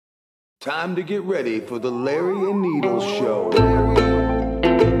Time to get ready for the Larry and Needles Show.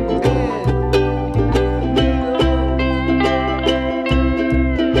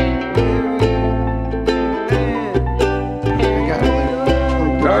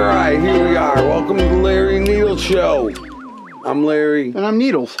 All right, here we are. Welcome to the Larry and Needles Show. I'm Larry. And I'm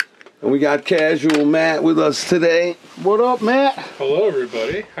Needles. And we got Casual Matt with us today. What up, Matt? Hello,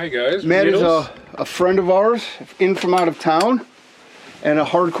 everybody. Hi, guys. Matt Needles. is a friend of ours, in from out of town, and a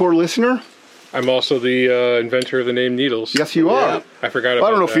hardcore listener. I'm also the inventor of the name Needles. Yes, you are. I forgot about Well, I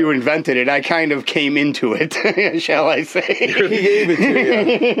don't know that. if you invented it. I kind of came into it, shall I say. He gave it to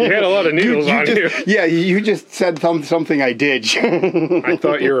you. You had a lot of needles on you. Yeah, you just said something I did. I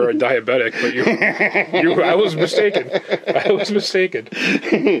thought you were a diabetic, but I was mistaken. I was mistaken.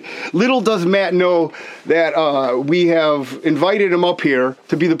 Little does Matt know that we have invited him up here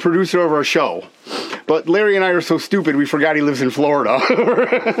to be the producer of our show. But Larry and I are so stupid, we forgot he lives in Florida.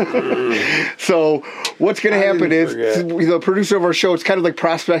 So what's going to happen is, the producer of our show, it's kind of like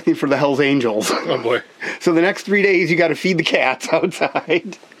prospecting for the Hells Angels. Oh, boy. So the next 3 days, you got to feed the cats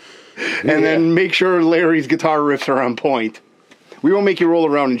outside. And then make sure Larry's guitar riffs are on point. We won't make you roll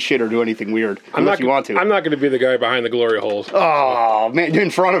around and shit or do anything weird, unless you want to. I'm not going to be the guy behind the glory holes. Oh, man, you're in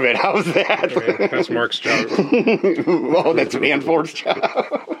front of it. How's that? I mean, that's Mark's job. Oh, that's Manford's job.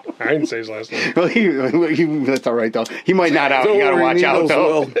 I didn't say his last name. Well, that's all right, though. He might not out. You got to watch out,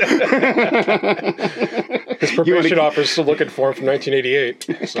 though. His probation officer's still looking for him from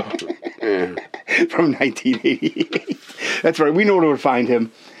 1988. So. From 1988. That's right. We know where to find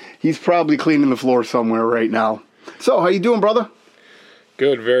him. He's probably cleaning the floor somewhere right now. So, how you doing, brother?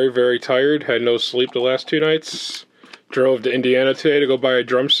 Good. Very, very tired. Had no sleep the last 2 nighs. Drove to Indiana today to go buy a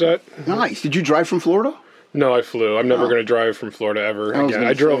drum set. Nice. Did you drive from Florida? No, I flew. I'm never going to drive from Florida ever again.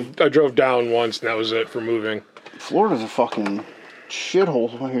 I drove down once, and that was it for moving. Florida's a fucking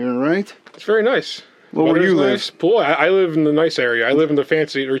shithole here, right? It's very nice. Well, where do you live? Nice. Pool. I live in the nice area. I live in the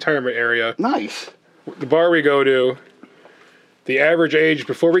fancy retirement area. Nice. The bar we go to, the average age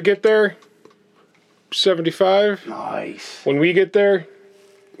before we get there, 75. Nice. When we get there,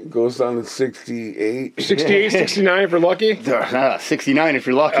 It goes down to 68. 68, 69 if we're lucky. 69 if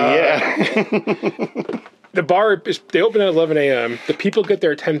you're lucky, yeah. The bar, they open at 11 a.m. The people get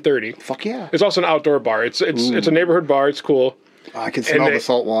there at 10:30. Fuck yeah. It's also an outdoor bar. It's a neighborhood bar. It's cool. I can smell the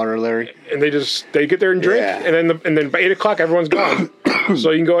salt water, Larry. And they get there and drink, Yeah. and then by 8 o'clock everyone's gone.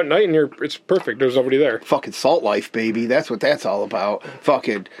 So you can go at night and it's perfect. There's nobody there. Fucking salt life, baby. That's what that's all about.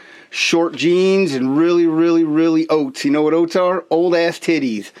 Fucking short jeans and really, really, really oats. You know what oats are? Old ass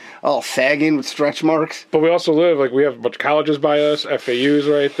titties, all sagging with stretch marks. But we also we have a bunch of colleges by us. FAU's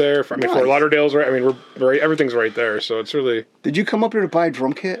right there. I mean, Nice. Fort Lauderdale's right. I mean, everything's right there. So it's really. Did you come up here to buy a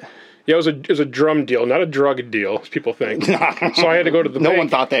drum kit? Yeah, it was a drum deal, not a drug deal, as people think. So I had to go to the bank. No one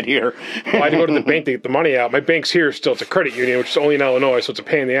thought that here. Well, I had to go to the bank to get the money out. My bank's here still. It's a credit union, which is only in Illinois, so it's a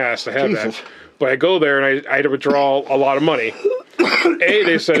pain in the ass to have Jesus. that. But I go there, and I had to withdraw a lot of money.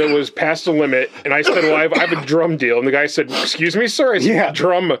 They said it was past the limit, and I said, well, I have a drum deal. And the guy said, excuse me, sir? I said, Yeah.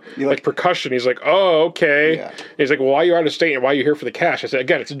 drum, like percussion. He's like, oh, okay. Yeah. And he's like, well, why are you out of state, and why are you here for the cash? I said,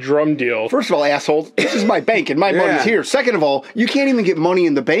 again, it's a drum deal. First of all, asshole, this is my bank and my money's here. Second of all, you can't even get money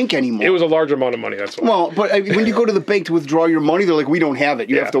in the bank anymore. It was a large amount of money, that's why. Well, but when you go to the bank to withdraw your money, they're like, we don't have it.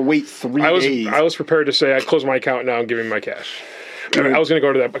 You have to wait 3 days. I was prepared to say, I'd close my account now and give him my cash. I was going to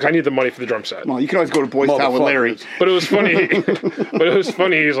go to that, because I need the money for the drum set. Well, you can always go to Boys Town with Larry. But it was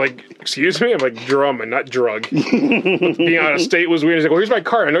funny. He's like, excuse me? I'm like, drum and not drug. Being out of state was weird. He's like, well, here's my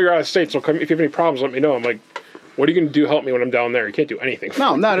card. I know you're out of state, so if you have any problems, let me know. I'm like, what are you going to do? Help me when I'm down there. You can't do anything.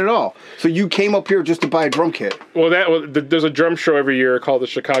 No, not at all. So you came up here just to buy a drum kit. Well, there's a drum show every year called the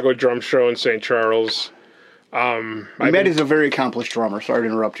Chicago Drum Show in St. Charles. Matt is a very accomplished drummer. Sorry to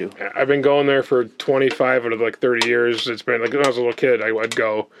interrupt you. I've been going there for 25 out of like 30 years. It's been like when I was a little kid, I'd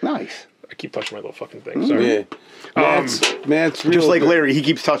go. Nice. I keep touching my little fucking thing. Sorry. Yeah. Matt's real Just like good. Larry, he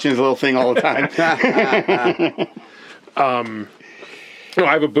keeps touching his little thing all the time. No,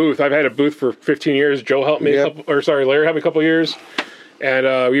 I have a booth. I've had a booth for 15 years. Joe helped me, Yep. Larry helped me a couple years.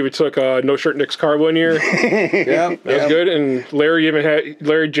 And we even took No Shirt Nick's car one year. Yeah, That was good. And Larry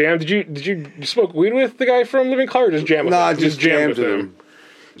Jam. Did you smoke weed with the guy from Living Color or just jam with him? Nah, just jammed with him.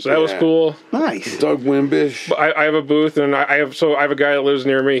 So that was cool. Nice. Doug Wimbish. But I have a booth, and I have a guy that lives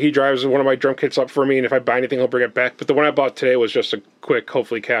near me. He drives one of my drum kits up for me, and if I buy anything, he'll bring it back. But the one I bought today was just a quick,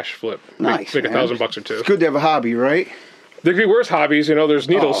 hopefully cash flip. Nice. Make man. $1,000 or two. It's good to have a hobby, right? There could be worse hobbies, there's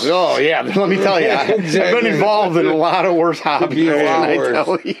needles. Oh, yeah. Let me tell you. I've been involved in a lot of worse hobbies. a lot I worse.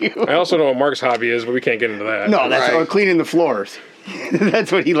 tell you. I also know what Mark's hobby is, but we can't get into that. No, that's Right. cleaning the floors.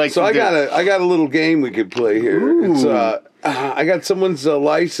 That's what he likes So to I do. got a little game we could play here. It's I got someone's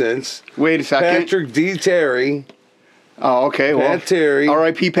license. Wait a second. Patrick D. Terry. Oh, okay. Well, Pat Terry.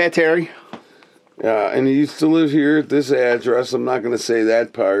 R.I.P. Pat Terry. And he used to live here at this address. I'm not going to say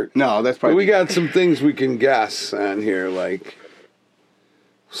that part. No, that's But probably. we got some things we can guess on here. Like,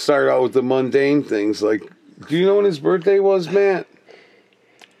 start out with the mundane things. Like, do you know when his birthday was, Matt?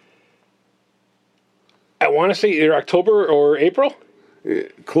 I want to say either October or April.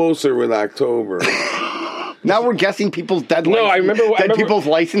 Closer with October. Now we're guessing people's dead No, I remember- people's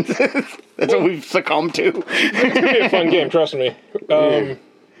licenses. That's what we've succumbed to. It's gonna be a fun game, trust me.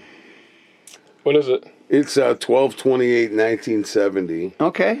 What is it? It's 12/28/1970.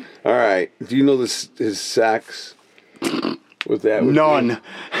 Okay. All right. Do you know his sex? What that would be? None.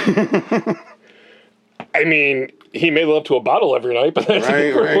 I mean, he made love to a bottle every night, but that's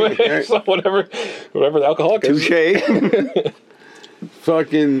Right. So whatever the alcoholic is. Touche.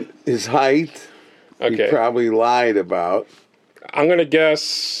 Fucking his height. He Okay, probably lied about. I'm gonna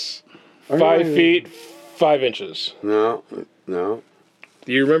guess 5 feet 5 inches. No. Do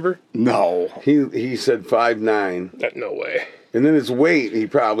you remember? No. He said 5'9". No way. And then his weight he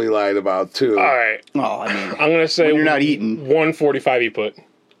probably lied about too. All right, Oh, I mean, I'm gonna say when you're not eating. 145. He put.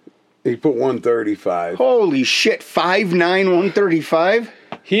 He put 135. Holy shit! 5'9", 135.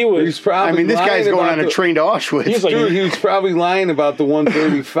 He was. He's probably I mean, this guy's lying going about on a train to Auschwitz. He's like- Dude, he was probably lying about the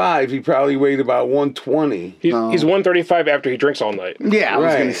 135. He probably weighed about 120. He's 135 after he drinks all night. yeah, I was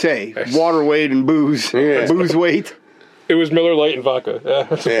Right. going to say water weight and booze. Yeah. Booze weight. It was Miller Lite and vodka. Yeah.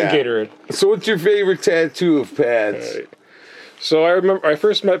 Gatorade. So what's your favorite tattoo of Pat's? Right. So I remember I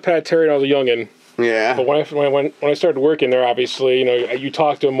first met Pat Terry when I was a youngin'. Yeah. But when I started working there, obviously, you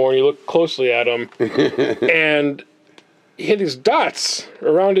talk to him more and you look closely at him, and he had these dots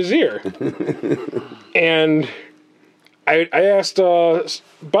around his ear. And I asked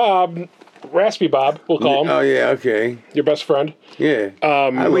Bob, Raspy Bob, we'll call him, Oh yeah, okay. your best friend, Yeah.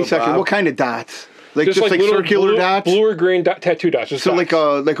 Wait a second. What kind of dots? Like just like little circular dots. blue or green tattoo dots. Just So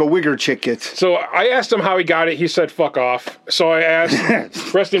dots. like a wigger chick gets. So I asked him how he got it. He said, "Fuck off." So I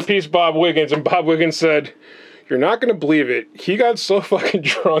asked, "Rest in peace, Bob Wiggins," and Bob Wiggins said, "You're not gonna believe it. He got so fucking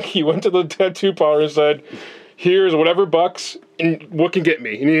drunk. He went to the tattoo parlor and said, 'Here's whatever bucks and what can get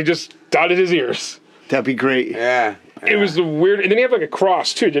me,' and he just dotted his ears." That'd be great. Yeah. It was the weird. And then he had like a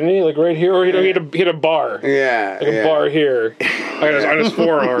cross too, didn't he? Like right here, or he had a bar, Yeah. like a bar here, on his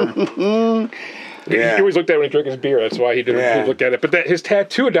forearm. Yeah. He always looked at it when he drank his beer. That's why he didn't look at it. But his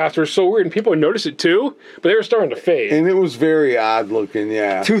tattoo dots were so weird, and people would notice it too. But they were starting to fade. And it was very odd looking,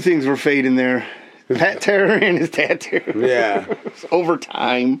 yeah. Two things were fading there. Pat Terry and his tattoo. Yeah. Over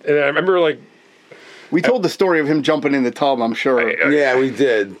time. And I remember We told the story of him jumping in the tub, I'm sure. Yeah, we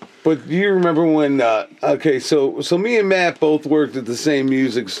did. But do you remember when okay, so me and Matt both worked at the same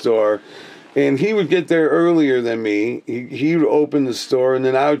music store, and he would get there earlier than me. He would open the store, and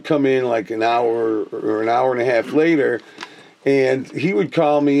then I would come in like an hour or an hour and a half later, and he would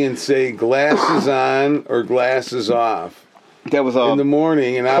call me and say glasses on or glasses off That was in the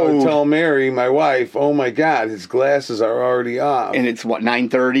morning, and I would code. tell Mary, my wife, "Oh my God, his glasses are already off." and it's what,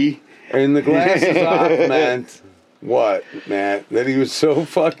 9:30? And the glasses off meant what, Matt? That he was so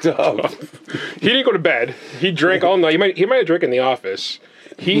fucked up. he didn't go to bed. He drank all night. He might have drank in the office.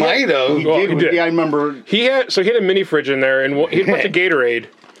 He Might have. Well, he did. Yeah, I remember. He had a mini fridge in there, and he had a bunch of Gatorade.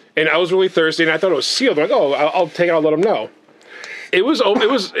 And I was really thirsty, and I thought it was sealed. I'm like, oh, I'll take it. I'll let him know. It was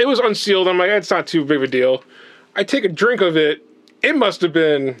unsealed. I'm like, it's not too big of a deal. I take a drink of it. It must have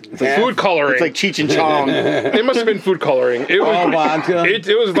been food coloring. It's like Cheech and Chong. It must have been food coloring. It was vodka.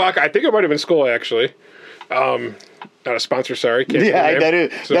 It was vodka. I think it might have been Skull actually. Not a sponsor, sorry. Can't Yeah, say the that name.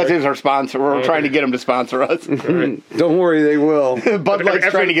 is Sorry. that is our sponsor. We're trying to get him to sponsor us. Don't worry, they will. Bud Light's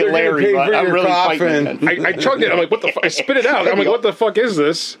After trying to get they're gonna Larry, pay but for I'm your really coffin. fighting. I chugged it. I'm like, what the fuck? I spit it out. I'm like, what the fuck is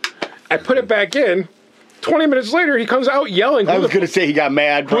this? I put it back in. 20 minutes later, he comes out yelling. I was going to say he got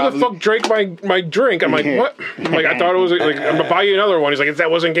mad. Who the Probably. fuck drank my drink? I'm like, what? I'm like, I thought it was like, I'm gonna buy you another one. He's like, that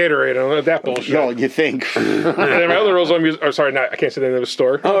wasn't Gatorade. I'm like, that bullshit. No, you think? And then my other Roselle music, or sorry, I can't say the name of the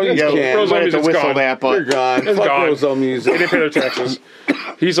store. Oh, you Yeah, can't. Roselle might have to music's whistle gone. that, but You're gone. It's Fuck gone. Roselle They music. didn't pay their taxes.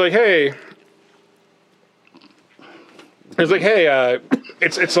 He's like, hey. He's like, hey,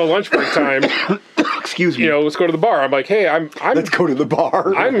 it's a lunch break time. excuse me. Let's go to the bar. I'm like, hey, Let's go to the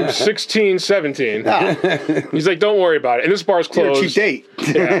bar. I'm 16, 17. He's like, don't worry about it. And this bar's You're a closed. cheap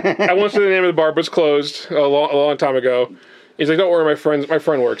date. Yeah. I won't say the name of the bar, but it's closed a long time ago. He's like, don't worry, my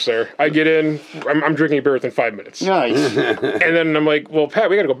friend works there. I get in, I'm drinking a beer within 5 minutes. Nice. And then I'm like, well, Pat,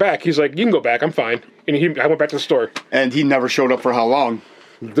 we got to go back. He's like, you can go back. I'm fine. And I went back to the store. And he never showed up for how long?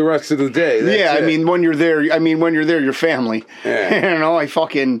 The rest of the day. That's Yeah, it. I mean, when you're there, you're family. Yeah. I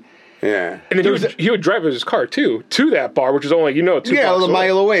fucking. Yeah. And then he would drive his car too to that bar, which is only 2 blocks a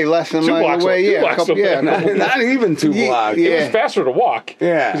mile away, less than a Two mile blocks away. away, Yeah, 2 blocks away. Not even 2 blocks. Yeah. It was faster to walk.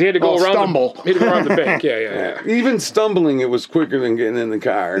 Yeah. 'Cause he had to go Well, around. stumble. He had to go around the bank. Yeah. Even stumbling, it was quicker than getting in the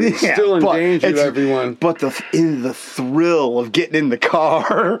car. And it Yeah, still but endangered it's- everyone. But the thrill of getting in the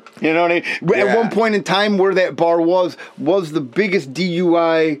car, you know what I mean? Yeah. At one point in time, where that bar was the biggest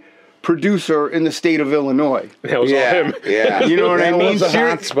DUI producer in the state of Illinois. That was all him. Yeah. You know what I That mean? was a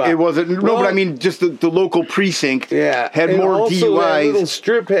hot spot. It wasn't. No, Well, but I mean, just the local precinct had and more also That little DUIs.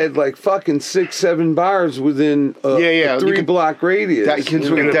 strip had like fucking 6-7 bars within a You 3-block radius. That you can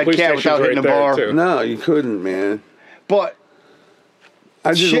swing And a the dead police cat without station's hitting a right there, bar. too. No, you couldn't, man. But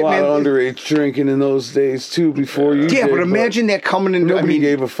I did Shit, a lot man. of underage drinking in those days too. Before you, yeah, did, but imagine that coming in. I nobody mean,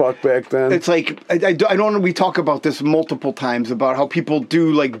 gave a fuck back then. it's like I don't know. We talk about this multiple times about how people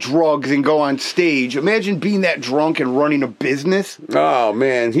do like drugs and go on stage. Imagine being that drunk and running a business. Oh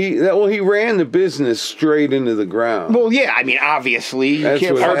man, he ran the business straight into the ground. Well, yeah, I mean, obviously, you That's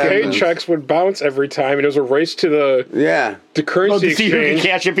can't what Our happened. paychecks would bounce every time, and it was a race to the Yeah, currency to see who can exchange.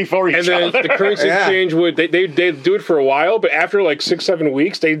 catch it before each And then other. the currency Yeah. exchange would they'd do it for a while, but after like 6-7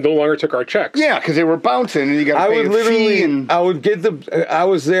 weeks, they no longer took our checks. Yeah, because they were bouncing, and you got I to pay would a fee. literally, And I would get I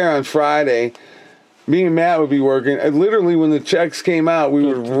was there on Friday. Me and Matt would be working. And literally, when the checks came out, we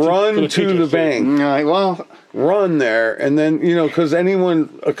would run the to the TTC. bank, all right, well, run there, and then because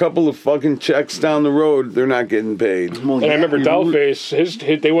a couple of fucking checks down the road, they're not getting paid. And I remember Dollface, his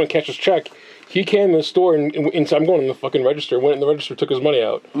they wouldn't catch his check. He came in the store and so I'm going in the fucking register. Went in the register, took his money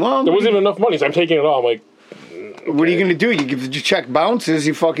out. Well, there wasn't even enough money, so I'm taking it all. I'm like, what are you going to do? You give your check bounces,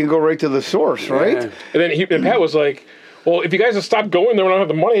 you fucking go right to the source, right? Yeah. and then and Pat was like, well, if you guys have stopped going there when I don't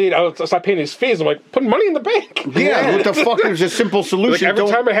have the money, I'll stop paying these fees. I'm like, put money in the bank. Yeah, what the fuck? There's a simple Like solution. every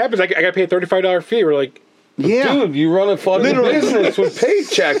time it happens, I got to pay a $35 fee. We're like, yeah. Dude, you run a fucking Literally. business with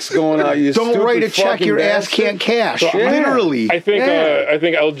paychecks going out. You Don't stupid write a check fucking your ass bastard. can't cash. Yeah. Literally. I think Yeah. I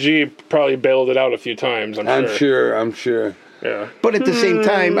think LG probably bailed it out a few times. I'm sure. I'm sure. Yeah. But at the same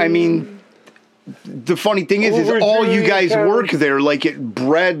time, I mean, the funny thing is Overdue all you guys accounts. work there. Like it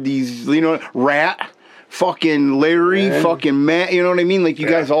bred these, Rat, fucking Larry, Yeah. fucking Matt. You know what I mean? Like you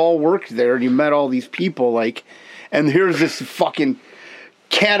guys all worked there, and you met all these people. Like, and here's this fucking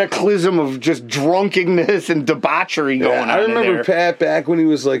cataclysm of just drunkenness and debauchery going on. I in remember there. Pat back when he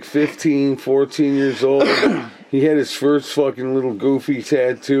was like 15, 14 years old. He had his first fucking little goofy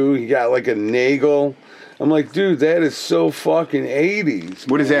tattoo. He got like a nagel. I'm like, dude, that is so fucking 80s.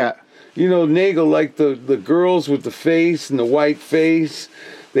 What is that? Nagel, like the girls with the face and the white face.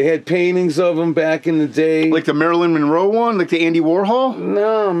 They had paintings of him back in the day. Like the Marilyn Monroe one, like the Andy Warhol.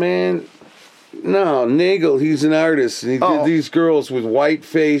 No, man. No, Nagel, he's an artist. And he Oh. did these girls with white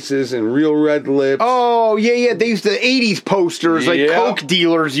faces and real red lips. Oh, yeah. They used the 80s posters, like Yep. Coke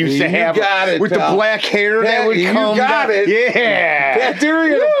dealers used to You have. got it, with pal. the black hair that Yeah, would you come got down. it. Yeah. Pat Dury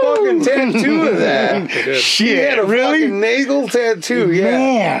had a fucking tattoo of that. Shit, He had a really? fucking Nagel tattoo, yeah.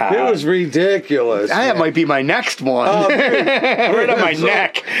 Man. It was ridiculous. That might be my next one. Oh, dude. Right on my It's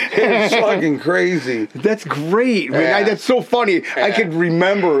neck. It's fucking crazy. That's great, man. Yeah. That's so funny. I could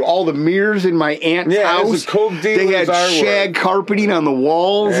remember all the mirrors in my aunt's Yeah, it house. was a Coke they dealer's had artwork. shag carpeting on the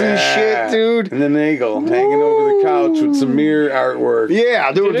walls and Yeah. shit, dude. And the Nagel hanging over the couch with some mirror artwork.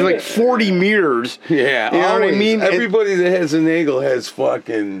 Yeah, there was Did like it? 40 mirrors. Yeah, You know what I always. mean? Everybody that has a Nagel has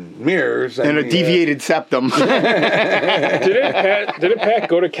fucking mirrors. And a deviated septum. Didn't Pat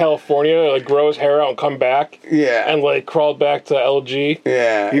go to California, like grow his hair out and come back? Yeah. And like crawled back to LG?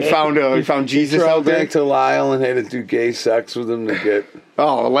 Yeah. He found Jesus out traveled there. back to Lyle and had to do gay sex with him to get.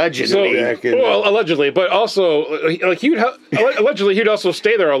 Oh, So, allegedly. back in well, allegedly, but also, like allegedly, he'd also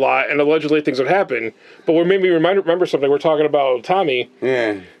stay there a lot, and allegedly things would happen. But what made me remember something. We're talking about Tommy.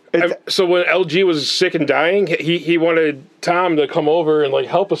 Yeah. So when LG was sick and dying, he wanted Tom to come over and like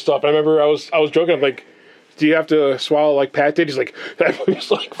help with stuff. And I remember I was joking. I'm like, do you have to swallow like Pat did? He's like, he's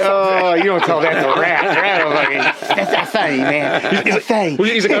like, fuck Oh, you don't tell that to Rat. That's not funny, man. He's funny.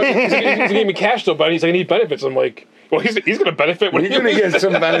 He's gonna give me cash though, but he's like, I need benefits. I'm like, well, he's gonna benefit when You're going to get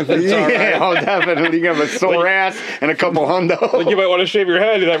some benefits. all right. Yeah, oh, definitely. You have a sore ass and a couple hundo. like you might want to shave your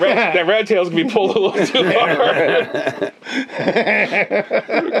head. And that rat tail's gonna be pulled a little too hard.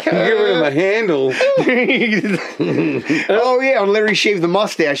 Get rid of my handle. Oh, yeah, when Larry shaved the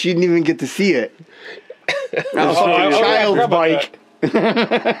mustache, you didn't even get to see it. Oh, Fucking I forgot child's about bike.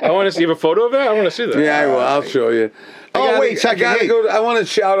 I want to see. You have a photo of that? I want to see that. Yeah, I will. I'll show you. Second. I gotta go. I want to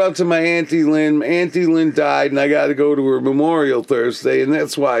shout out to my Auntie Lynn. Auntie Lynn died, and I got to go to her memorial Thursday, and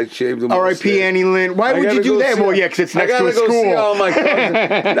that's why I shaved them. R.I.P. Annie Lynn. Why would you do that? Well, yeah, because it's next to a school. See all my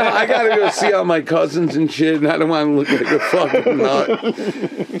cousins. No, I gotta go see all my cousins and shit, and I don't want to look like a fucking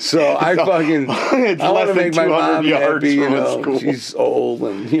nut. So I fucking. I want to make my mom happy. You know, she's old,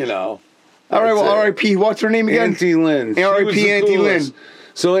 and you know. All right, well, R.I.P. What's her name again? Auntie Lynn. R.I.P. Auntie Lynn.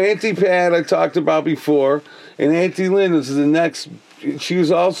 So Auntie Pat, I talked about before, and Auntie Lynn was the next. She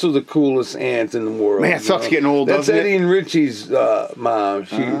was also the coolest aunt in the world. Man, it sucks getting old. That's Eddie and Richie's mom.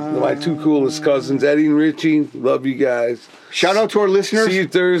 My two coolest cousins, Eddie and Richie. Love you guys. Shout out to our listeners. See you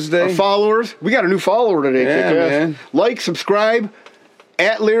Thursday. Our followers. We got a new follower today. Yeah, man. Like, subscribe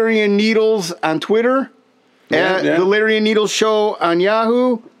at Larry and Needles on Twitter. At the Larry and Needles Show on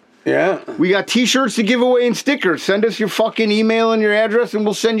Yahoo. Yeah. We got t-shirts to give away and stickers. Send us your fucking email and your address and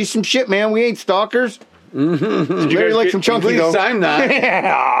we'll send you some shit, man. We ain't stalkers. Did you Larry guys like get- some chunky, At least though. I'm not.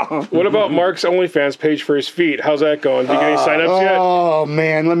 Yeah. What about Mark's OnlyFans page for his feet? How's that going? Did you get any signups yet? Oh,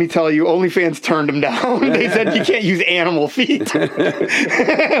 man, let me tell you, OnlyFans turned them down. They said you can't use animal feet.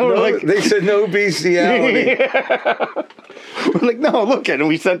 We're like, They said no bestiality. we're like, no, look at it. And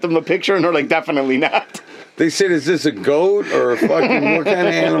we sent them a picture and they're like, definitely not. They said, is this a goat or a fucking, what kind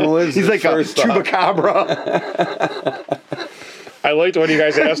of animal is He's this? like a First off. chupacabra. I liked when you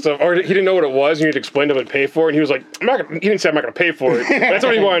guys asked him, or he didn't know what it was, and you'd explain to him to pay for it, and he was like, I'm not gonna, he didn't say I'm not going to pay for it. That's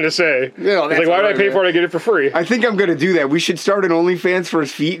what he wanted to say. Yeah, He's that's like, why did I what pay I for it? I get it for free. I think I'm going to do that. We should start an OnlyFans for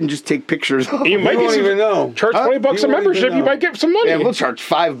his feet and just take pictures. You might You get won't some, even know. charge $20 a You won't even membership, you know. might get some money. Yeah, we'll charge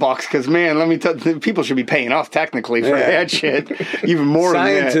 $5 because, man, let me tell you, people should be paying us technically for Yeah. that shit. Even more than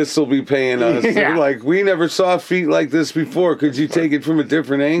Scientists will be paying us. Yeah. They're like, we never saw feet like this before. Could you take it from a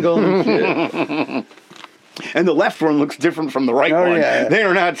different angle? And shit. that. And the left one looks different from the right Oh, one. yeah. They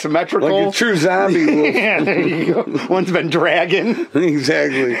are not symmetrical. Like a true zombie wolf. Yeah, there you go. One's been dragging.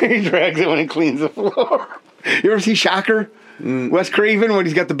 Exactly. He drags it when he cleans the floor. You ever see Shocker? Wes Craven when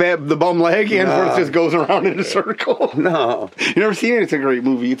he's got the bum leg and No. it just goes around in a circle. No. You never seen it? It's a great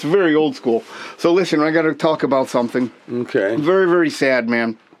movie. It's very old school. So listen, I got to talk about something. Okay. Very, very sad,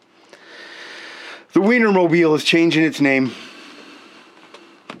 man. The Wienermobile is changing its name.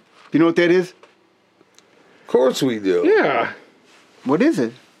 You know what that is? Of course we do. Yeah. What is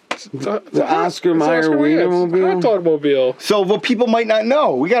it? The Oscar Mayer Wienermobile? Hot dog mobile. So, what people might not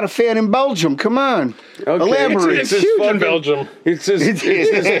know, we got a fan in Belgium. Come on. Okay. Elaborate. It's this huge in fucking- Belgium. It's this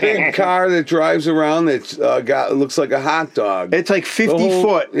big car that drives around that's looks like a hot dog. It's like 50 The whole-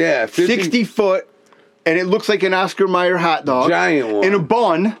 foot. yeah, 50 60 foot. And it looks like an Oscar Mayer hot dog. Giant one. In a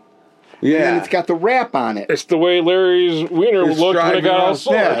bun. Yeah. And it's got the wrap on it. It's the way Larry's wiener It's looked when it driving got all around.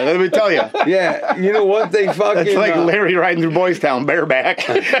 sore. Yeah, let me tell you. Yeah, you know what? They fucking. It's like Larry riding through Boys Town bareback.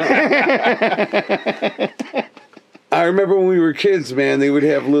 I remember when we were kids, man. They would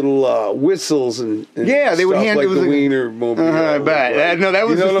have little whistles and Yeah, they would stuff hand- like it was the like- Wienermobile. I bet. Right? No, that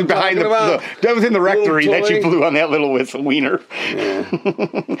was You know just what I'm behind talking about? that was in the rectory Little that you toy? blew on that little whistle wiener.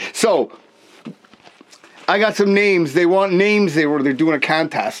 So, I got some names. They want names. They're doing a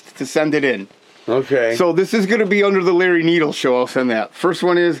contest to send it in. Okay. So this is going to be under the Larry Needle Show. I'll send that. First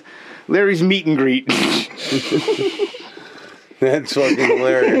one is Larry's meet and greet. That's fucking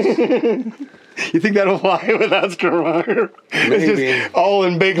hilarious. You think that'll fly with Oscar Mayer? It's Maybe. just all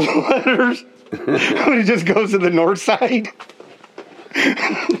in big letters. When he just goes to the north side.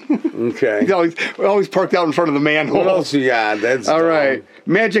 Okay. He's always parked out in front of the manhole. What else you got? That's All dumb. right.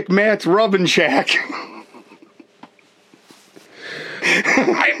 Magic Matt's Rubbin' Shack.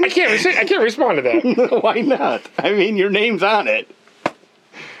 I can't respond to that. Why not? I mean, your name's on it.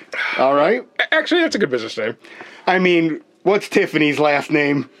 All right. Actually, that's a good business name. I mean, what's Tiffany's last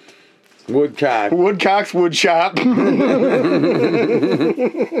name? Woodcock. Woodcock's Wood Shop.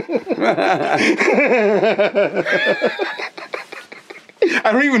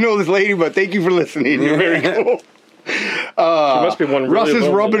 I don't even know this lady, but thank you for listening. You're very cool. She must be one. Really Russ's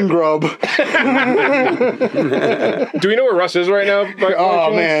low Rub and Grub. Do we know where Russ is right now?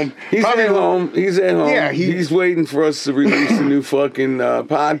 Oh, man. He's Probably- at home. He's at home. Yeah, he's waiting for us to release a new fucking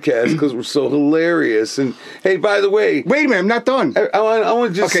podcast because we're so hilarious. And hey, by the way, Wait a minute, I'm not done. I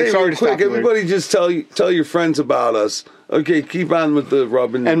want to just Okay, say sorry real to stop quick. you, Larry. Everybody, just tell your friends about us. Okay, keep on with the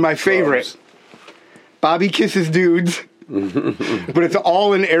rubbing. And my favorite, Bobby Kisses Dudes. But it's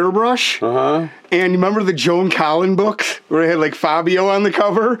all in airbrush. Uh huh. And you remember the Joan Collin books where it had like Fabio on the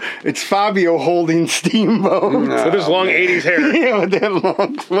cover? It's Fabio holding Steamboat. With his long 80s hair. Yeah, with that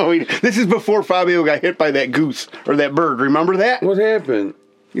long flowing. This is before Fabio got hit by that goose or that bird. Remember that? What happened?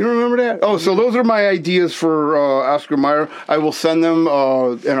 You don't remember that? Oh, so those are my ideas for Oscar Mayer. I will send them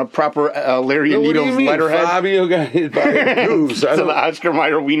in a proper Larry What do you Anito's mean? letterhead Fabio got hit by a goose. to the Oscar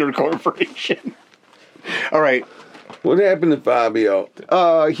Mayer Wiener Corporation. All right. What happened to Fabio?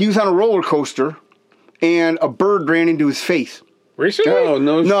 He was on a roller coaster, and a bird ran into his face. Recently? Oh,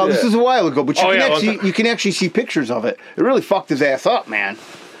 no No, shit. this is a while ago, but Oh, you can actually see pictures of it. It really fucked his ass up, man.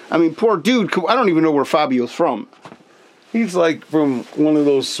 I mean, poor dude. I don't even know where Fabio's from. He's like from one of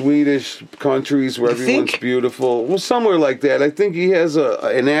those Swedish countries where You everyone's think? beautiful. Well, somewhere like that. I think he has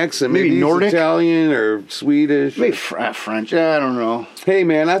an accent. Maybe Maybe he's Nordic? Italian or Swedish. Maybe French. I don't know. Hey,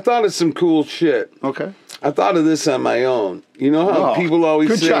 man, I thought of some cool shit. Okay. I thought of this on my own. You know how Oh, people always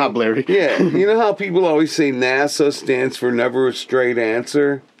good say... job, Larry. Yeah. You know how people always say NASA stands for never a straight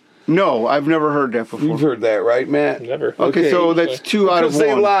answer? No, I've never heard that before. You've heard that, right, Matt? Never. Okay, so that's 2 out of Because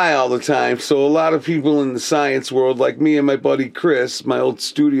they 1. lie all the time. So a lot of people in the science world, like me and my buddy Chris, my old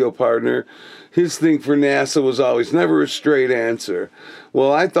studio partner, his thing for NASA was always never a straight answer.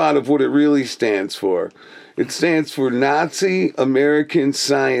 Well, I thought of what it really stands for. It stands for Nazi American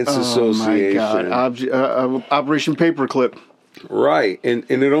Science Association. Oh my God! Operation Paperclip. Right. And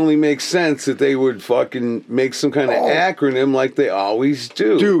it only makes sense that they would fucking make some kind of acronym like they always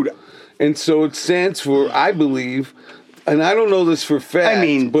do. Dude. And so it stands for, I believe, and I don't know this for fact, I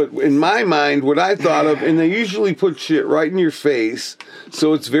mean- but in my mind, what I thought of, and they usually put shit right in your face,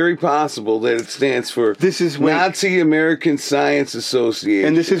 so it's very possible that it stands for This is when- Nazi American Science Association.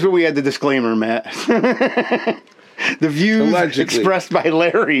 And this is where we had the disclaimer, Matt. The views Allegedly. expressed by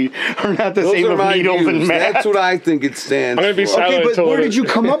Larry are not the Those same are of my Needles and views. Matt. That's what I think it stands I'm gonna be for. silent. Okay, but until where it- did you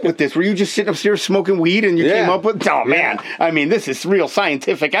come up with this? Were you just sitting upstairs smoking weed and you Yeah. came up with? Oh man, I mean, this is real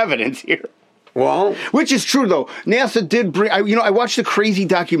scientific evidence here. Well, Which is true though. NASA did bring. I watched a crazy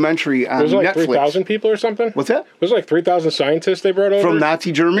documentary on There's like Netflix. 3,000 people or something? What's that? There's like 3,000 scientists they brought over. From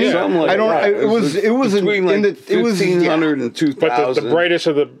Nazi Germany? Yeah. something like I don't. that. It was between in like the. It was 1,500 and But 2,000. the brightest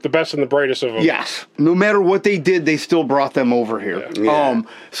of the best and the brightest of them. Yes. No matter what they did, they still brought them over here. Yeah.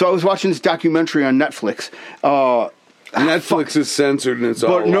 So I was watching this documentary on Netflix. Netflix is censored and it's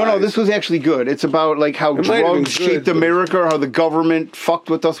all But no, lies. this was actually good. It's about like how It might have been drugs good, shaped but- America, how the government fucked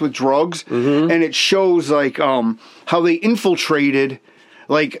with us with drugs, and it shows like how they infiltrated,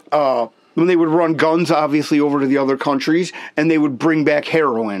 like when they would run guns, obviously over to the other countries, and they would bring back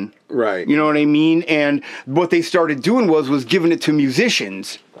heroin. Right. You know what I mean? And what they started doing was giving it to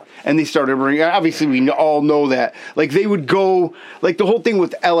musicians. And they started bringing, obviously we all know that. Like they would go, like the whole thing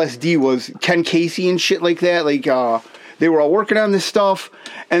with LSD was Ken Casey and shit like that. Like they were all working on this stuff.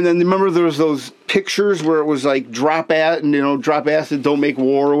 And then remember there was those pictures where it was like drop acid, don't make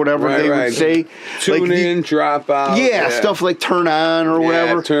war or whatever Right, they right. would say. Tune like in, drop out. Yeah, stuff like turn on or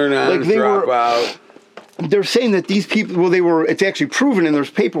whatever. Yeah, turn on, like they drop were, out. they're saying that these people, it's actually proven and there's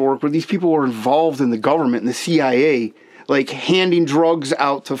paperwork where these people were involved in the government and the CIA, like handing drugs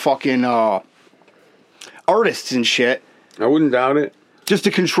out to fucking artists and shit I wouldn't doubt it. just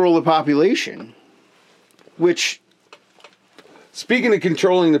to control the population. Which, Speaking of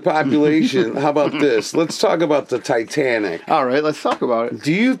controlling the population, how about this? Let's talk about the Titanic. all right, let's talk about it.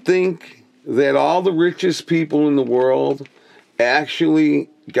 Do you think that all the richest people in the world actually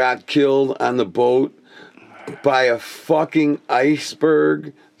got killed on the boat by a fucking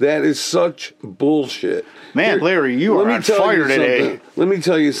iceberg? That is such bullshit. Man, Larry, you are on tell fire you today. something. Let me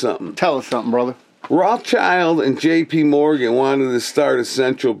tell you something. Tell us something, brother. Rothschild and J.P. Morgan wanted to start a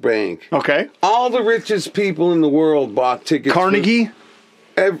central bank. Okay. All the richest people in the world bought tickets. Carnegie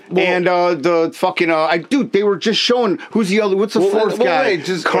and the fucking dude, they were just showing what's the fourth guy?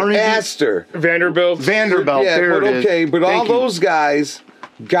 Carnegie, Astor, Vanderbilt. Vanderbilt. Yeah, there but it is. okay, but Thank all you. those guys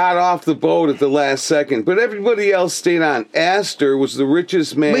got off the boat at the last second, but everybody else stayed on. Astor was the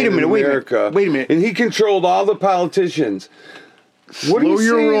richest man in America. Wait a minute. And he controlled all the politicians. What are you Slow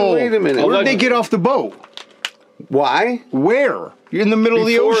your saying? roll. Wait a minute. Where did they get off the boat? Why? Where? You're in the middle of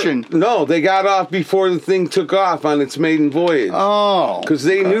the ocean. No, they got off before the thing took off on its maiden voyage. Oh. Because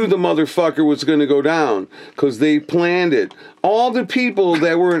they knew the motherfucker was going to go down. Because they planned it. All the people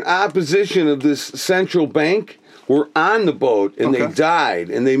that were in opposition of this central bank were on the boat and they died.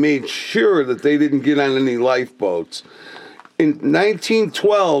 And they made sure that they didn't get on any lifeboats. In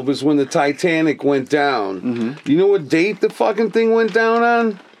 1912 is when the Titanic went down. Mm-hmm. You know what date the fucking thing went down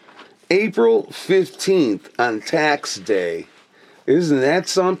on? April 15th on tax day. Isn't that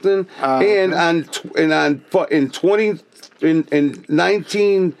something? And in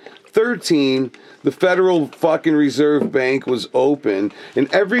 1913, the Federal fucking Reserve Bank was open,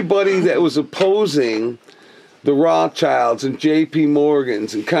 and everybody that was opposing the Rothschilds and J.P.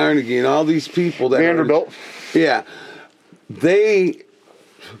 Morgans and Carnegie and all these people that Vanderbilt. they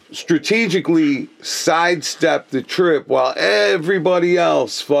strategically sidestepped the trip while everybody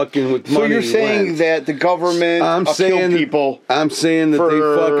else fucking with money. So you're saying went. that the government I'm saying killed that- people? I'm saying that for they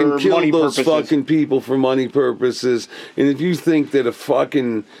fucking money killed those purposes. fucking people for money purposes. And if you think that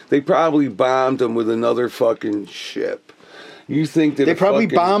they probably bombed them with another fucking ship. You think that They probably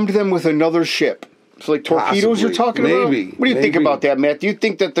fucking, bombed them with another ship. So like torpedoes you're talking Possibly. about? Maybe. What do you think Maybe. about that, Matt? Do you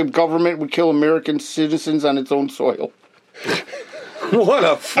think that the government would kill American citizens on its own soil? What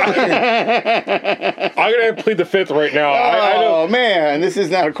a fucking. I'm gonna plead the fifth right now. I Oh man, this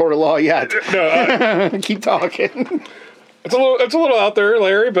is not a court of law yet. no, Keep talking. it's a little out there,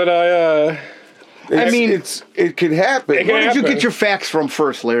 Larry. But it could happen. It can Where did you happen. get your facts from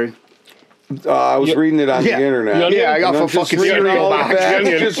first, Larry? I was reading it on Yeah. the internet. Yeah, I got And from I'm just fucking reading cereal all the box. facts,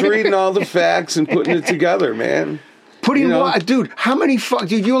 Onion. just reading all the facts and putting it together, man. Putting You know? what? Dude, how many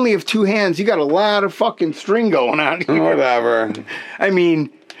dude, you only have two hands. You got a lot of fucking string going on here. Whatever. I mean,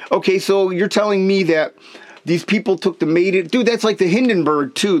 okay, so you're telling me that these people took the maiden... Dude, that's like the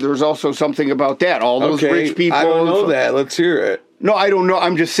Hindenburg, too. There's also something about that. All those Okay, rich people... I don't know that. Let's hear it. No, I don't know.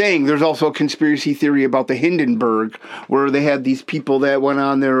 I'm just saying there's also a conspiracy theory about the Hindenburg where they had these people that went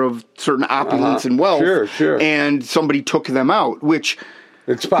on there of certain opulence and wealth. Sure. And somebody took them out, which...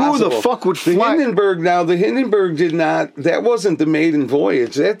 It's possible. Who the fuck would the fly? The Hindenburg did not. That wasn't the maiden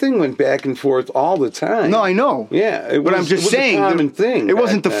voyage. That thing went back and forth all the time. No, I know. Yeah, But I'm just saying, a common thing. it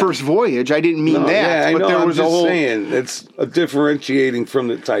wasn't the back then. first voyage. I didn't mean No, that. Yeah, I but know. there I'm was just a whole saying it's a differentiating from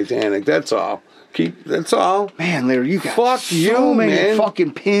the Titanic. That's all. That's all. man, Larry, you got Fuck so you, many man.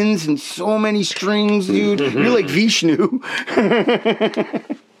 fucking pins and so many strings, dude. You're like Vishnu.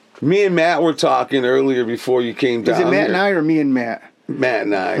 Me and Matt were talking earlier before you came down. Is it Matt and here. I or me and Matt? Matt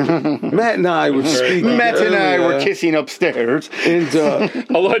and I. Matt and I were speaking. Matt and I were earlier, kissing upstairs. And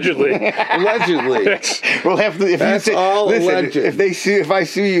allegedly. allegedly. We'll have to. If That's you say, all listen, alleged. if I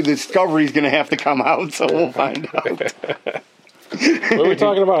sue you, the discovery's going to have to come out. So we'll find out. What were we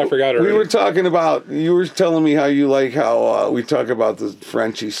talking about? I forgot already. We were talking about. You were telling me how you like how we talk about the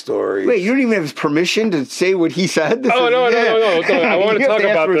Frenchie story. Wait, you don't even have his permission to say what he said. No. I want to You have talk ask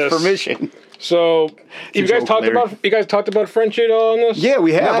about for his this. permission. So, you guys joke, Larry. talked about Frenchie at all on this? Yeah,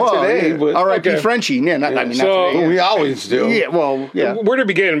 we have. Not today, yeah. but- R.I.P. Okay. Frenchie. Yeah, not, I mean, So- not today. We always do. Yeah, well, yeah. Where to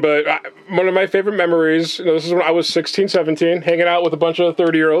begin? But one of my favorite memories, this is when I was 16, 17, hanging out with a bunch of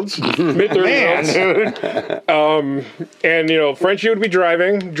 30-year-olds, mid-30-year-olds. Man, dude. And, Frenchie would be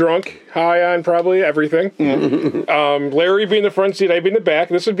driving, drunk, high on probably everything. Larry being in the front seat, I'd be in the back.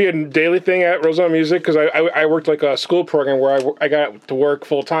 This would be a daily thing at Rosanna Music because I worked like a school program where I got to work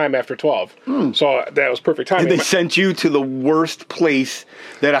full-time after 12. So that was perfect timing. They sent you to the worst place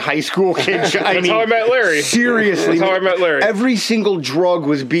that a high school kid should. That's how I met Larry. Seriously. That's how I met Larry. Every single drug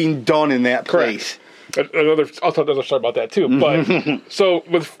was being done in that place. I'll tell another story about that too. But so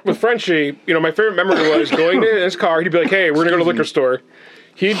with Frenchie, my favorite memory was going to his car. He'd be like, "Hey, we're gonna go to the liquor store."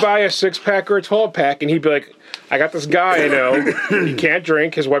 He'd buy a 6-pack or a 12-pack, and he'd be like, "I got this guy I know. He can't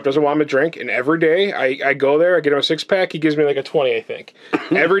drink. His wife doesn't want him to drink. And every day I go there, I get him a 6-pack. He gives me like a 20, I think.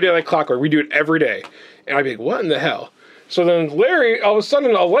 Every day like clockwork. We do it every day. And I'd be like, what in the hell?" So then Larry, all of a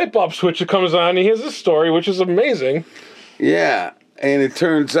sudden, a light bulb switch comes on, and he has this story, which is amazing. Yeah, and it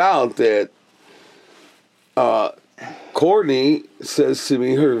turns out that Courtney says to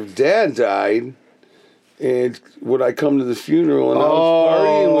me her dad died, and would I come to the funeral, and I was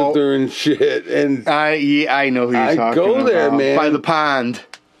partying with her and shit, and I know who you're I talking go about. there, man. By the pond.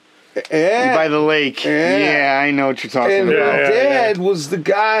 and, By the lake. Yeah. Yeah, I know what you're talking and about. her dad was the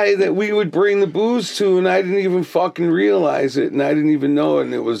guy that we would bring the booze to, and I didn't even fucking realize it, and I didn't even know it,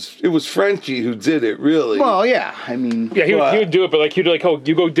 and it was Frenchie who did it, really. Well, yeah, I mean, Yeah, he would do it, but like he'd like, "Oh,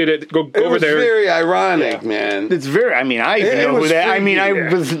 you go did it. Go it over was there." very ironic, Yeah. man. it's very. I mean, I even It know who was that. I mean,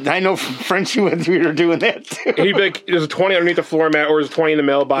 freaky. I know Frenchie when we were doing that too. And he'd be like, "There's a 20 underneath the floor mat, or there's a 20 in the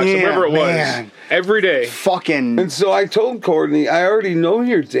mailbox, or Yeah, whatever it was." man. Every day. Fucking. And so I told Courtney, I already know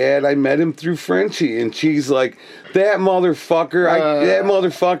your dad. I met him through Frenchie. And she's like, that motherfucker, that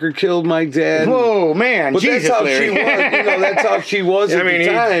motherfucker killed my dad. Whoa, man! But Jesus, that's how Larry. she was. That's how she was I at mean, the he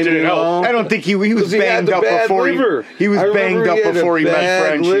time. didn't help. I don't think he was 'Cause he had banged the up bad before liver. he was I remember banged up he had before a he met bad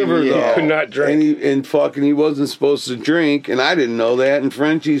Frenchie. liver, yeah. though. Could not drink. And fucking, he wasn't supposed to drink, and I didn't know that. And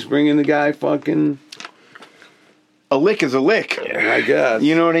Frenchie's bringing the guy fucking, A lick is a lick. I guess.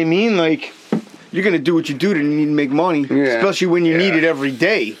 You know what I mean? Like, you're gonna do what you do to need to make money, Yeah. especially when you need it every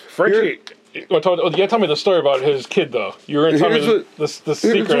day. Frenchie, you gotta tell me the story about his kid, though. You were going to tell Here's me what- the Here's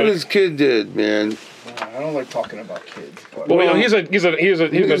secret. what his kid did, man. I don't like talking about kids. But Well, he's an He was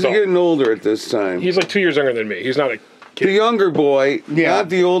adult. getting older at this time. He's like 2 years younger than me. He's not a the younger boy, not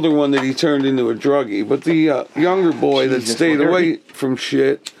the older one that he turned into a druggie, but the younger boy that stayed away from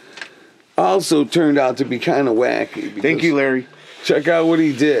shit also turned out to be kind of wacky. Thank you, Larry. Check out what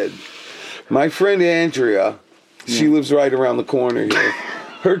he did. My friend Andrea, she lives right around the corner here.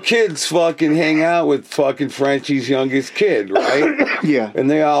 Her kids fucking hang out with fucking Frenchie's youngest kid, right? Yeah. And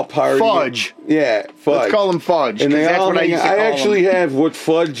they all party. Fudge. Yeah, Fudge. Let's call him Fudge. And they that's all what I used to call actually him. have what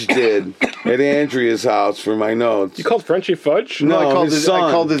Fudge did at Andrea's house for my notes. You called Frenchie Fudge? No, I his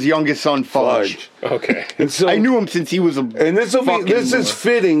son. called his youngest son Fudge. Okay. And so, I knew him since he was a. and this is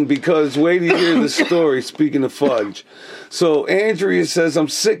fitting because wait till you hear the story. Speaking of Fudge, so Andrea says, "I'm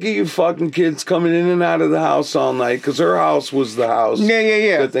sick of you fucking kids coming in and out of the house all night," because her house was the house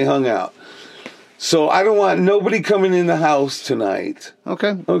that they hung out. So I don't want nobody coming in the house tonight.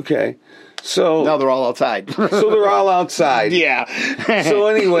 Okay. So now they're all outside. So they're all outside. Yeah. So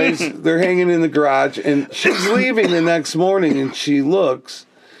anyways, they're hanging in the garage, and she's leaving the next morning, and she looks,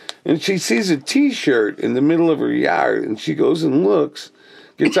 and she sees a T-shirt in the middle of her yard, and she goes and looks,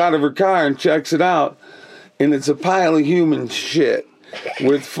 gets out of her car and checks it out, and it's a pile of human shit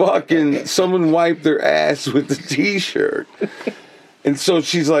with fucking someone wiped their ass with the T-shirt. And so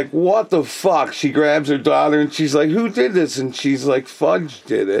she's like, what the fuck? She grabs her daughter and she's like, who did this? And she's like, Fudge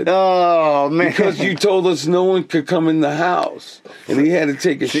did it. Oh, man. Because you told us no one could come in the house. And he had to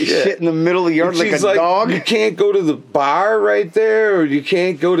take a shit. In the middle of the yard like a dog? You can't go to the bar right there, or you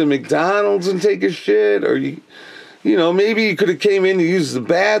can't go to McDonald's and take a shit, or you know, maybe you could have came in to use the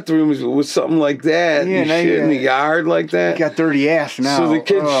bathroom with something like that. Yeah, you shit in the yard like that. You got dirty ass now. So the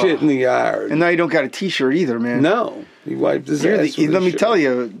kid shit in the yard. And now you don't got a T-shirt either, man. No. He wiped his ass. Let me tell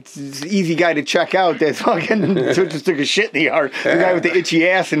you, it's an easy guy to check out that fucking just took a shit in the yard. The guy with the itchy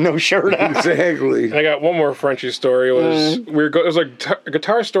ass and no shirt on. Exactly. And I got one more Frenchie story. It was it was like a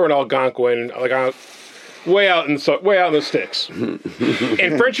guitar store in Algonquin, like way out in the sticks.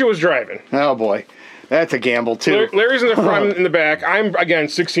 And Frenchie was driving. Oh boy. That's a gamble, too. Larry's in the front, in the back. I'm, again,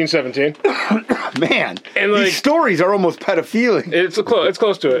 16, 17. Man, and like, these stories are almost pedophilic. It's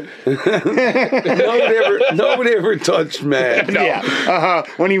close to it. nobody ever touched Matt. No. Yeah,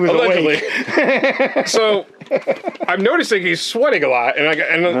 when he was allegedly. Awake. So I'm noticing he's sweating a lot, and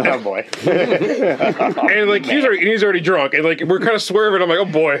oh boy, and like he's already drunk, and like we're kind of swerving. I'm like, oh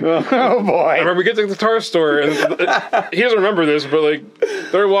boy. I remember we get to the guitar store, and he doesn't remember this, but like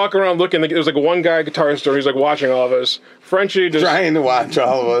they're walking around looking. Like, there's like one guy guitar store. He's like watching all of us. Frenchie just trying to watch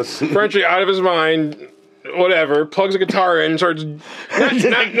all of us. Frenchie out of his mind. Whatever, plugs a guitar in, starts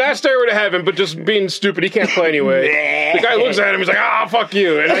not stairway to heaven, but just being stupid. He can't play anyway. The guy looks at him, he's like, "Ah, fuck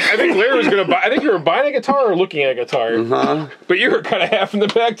you." And I think Larry was gonna buy. I think you were buying a guitar or looking at a guitar. But you were kind of half in the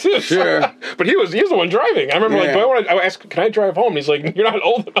back too. Sure. But he was the one driving. I remember I asked, "Can I drive home?" And he's like, "You're not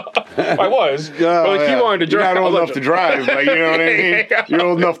old enough." I was, but like he wanted to drive. You're not old enough to drive, like, you know what I mean? You're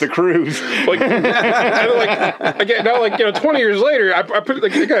old enough to cruise. Like, and like again, now like 20 years later, I put it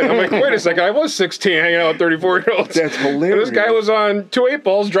like again. I'm like, wait a second, I was 16, hanging out with 34-year-olds. That's hilarious. And this guy was on 2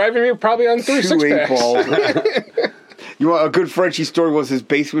 8-balls, driving me probably on 3 6-packs. You know, a good Frenchie story was his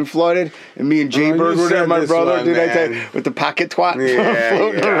basement flooded, and me and Jay Bird were there, my brother, I tell you, with the pocket twat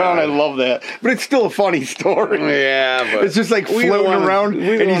floating around. I love that. But it's still a funny story. Yeah, but it's just like floating around.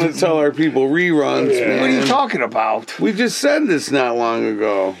 We don't want to tell our people reruns, man. What are you talking about? We just said this not long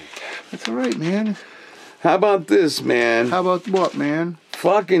ago. That's all right, man. How about this, man? How about what, man?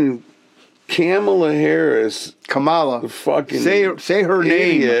 Fucking Kamala Harris. Kamala. Fucking say her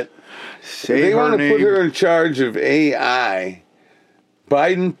idiot. name. Say they her want to name. put her in charge of AI.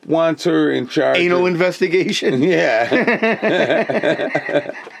 Biden wants her in charge Anal investigation? Yeah.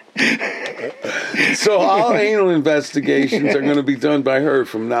 So all anal investigations are going to be done by her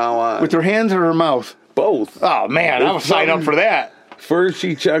from now on. With her hands or her mouth? Both. Oh, man, I would sign up for that. First,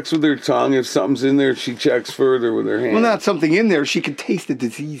 she checks with her tongue. If something's in there, she checks further with her hand. Well, not something in there. She can taste the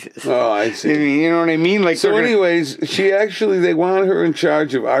diseases. Oh, I see. I mean, you know what I mean? Like, so, anyways, they want her in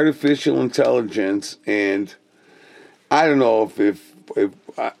charge of artificial intelligence, and I don't know if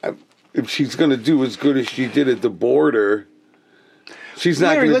she's going to do as good as she did at the border. She's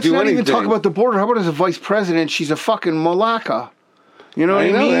not going to do anything. Let's not even talk about the border. How about as a vice president? She's a fucking Malacca. You know what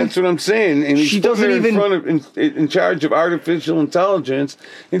I mean? That's what I'm saying. And she doesn't even in charge of artificial intelligence,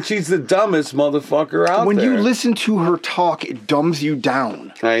 and she's the dumbest motherfucker out there. When you listen to her talk, it dumbs you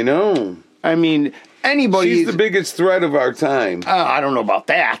down. I know. I mean, anybody. She's the biggest threat of our time. I don't know about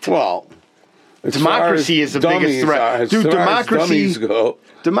that. Well, democracy is the biggest threat, dude.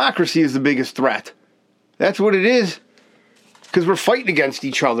 Democracy is the biggest threat. That's what it is. Because we're fighting against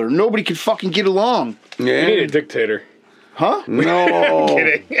each other. Nobody can fucking get along. Yeah. We need a dictator. Huh? No. I'm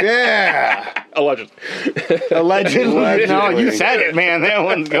kidding. Yeah. Alleged. Allegedly. No, Allegedly. you said it, man. That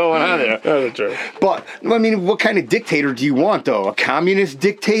one's going on there. Oh, that's right. But, I mean, what kind of dictator do you want, though? A communist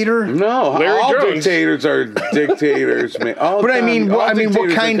dictator? No, Larry all Jones. dictators are dictators, man. But I mean, what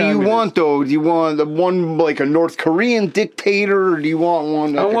kind do you want, though? Do you want the one like a North Korean dictator, or do you want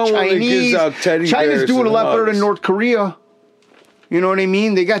one like I want a one that Chinese? gives out teddy China's bears doing a and lot better hugs. than North Korea. You know what I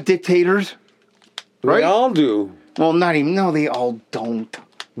mean? They got dictators, right? They all do. Well, not even. No, they all don't.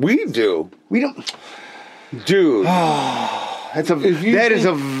 We do. We don't. Dude. That's a If you that is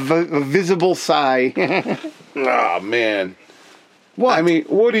a think- visible sigh. Oh, man. What? I mean,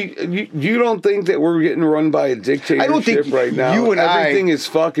 what do you don't think that we're getting run by a dictatorship right now? you and Everything is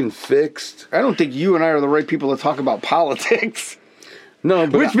fucking fixed. I don't think you and I are the right people to talk about politics, No,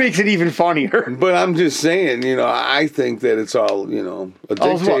 but which makes it even funnier. but I'm just saying, I think that it's all, a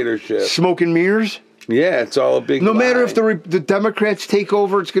dictatorship. Smoke and mirrors. Yeah, it's all a big No matter lie. if the Democrats take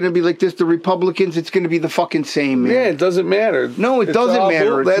over, it's going to be like this. The Republicans, it's going to be the fucking same, man. Yeah, it doesn't matter. No, it It's doesn't all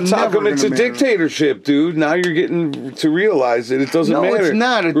matter. It's That's how never come it's a gonna matter. dictatorship, dude. Now you're getting to realize it. It doesn't No, matter. it's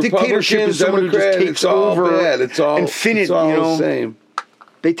not. A dictatorship is someone who just Democrat, takes it's all over bad. It's all infinite, It's all you know. the same.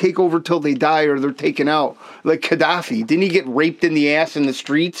 They take over till they die or they're taken out. Like Gaddafi. Didn't he get raped in the ass in the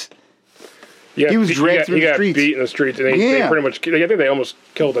streets? Yeah, He was dragged through he the got streets. beat in the streets, and they Yeah. pretty much. I think they almost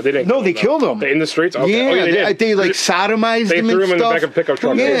killed him. They didn't. No, they kill killed him. They in the streets. Okay. Yeah, Oh, yeah, they did. they like sodomized They him threw and him in the stuff. back of a pickup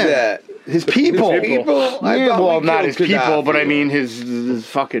truck. Who Yeah. did that? His people. His People? I Yeah, thought well, we not killed his people, but I Gaddafi. mean his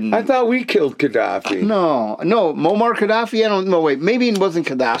fucking. I thought we killed Gaddafi. No, Muammar Gaddafi. I don't know. Wait, maybe it wasn't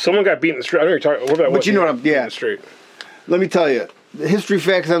Gaddafi. Someone got beat in the street. I know you're talking. Whatever that was. you know what I'm- yeah. In the street. Let me tell you, the history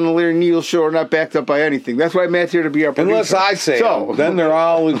facts on the Larry Neal Show are not backed up by anything. That's why Matt's here to be our producer. Unless I say them, then they're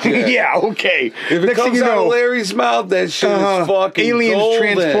all legit. yeah, okay. If it Next thing comes you out know, of Larry's mouth, that shit is fucking aliens golden.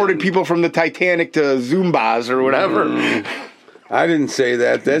 transported people from the Titanic to Zumbas or whatever. I didn't say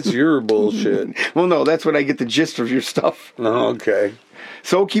that. That's your bullshit. Well, no, that's when I get the gist of your stuff. Oh, okay.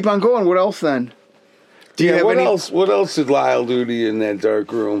 So keep on going. What else then? Do you Yeah, have what any? else? What else did Lyle do to you in that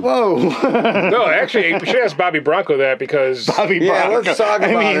dark room? Whoa, No, actually, we should ask Bobby Bronco that because Bobby Yeah, Bronco. let's talk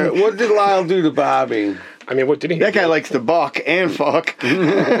about I mean, it. What did Lyle do to Bobby? I mean, what did he? That guy do? likes to buck and fuck.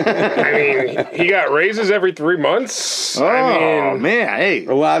 I mean, he got raises every 3 months. Oh I mean, man, hey,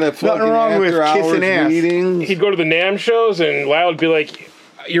 A lot of fucking wrong with after hours kissing ass. meetings. he'd go to the NAM shows, and Lyle would be like,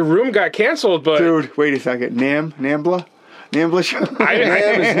 "Your room got canceled, but dude, wait a second. Nambla show. I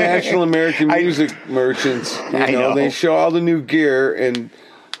NAM is National American Music Merchants. I know. They show all the new gear, and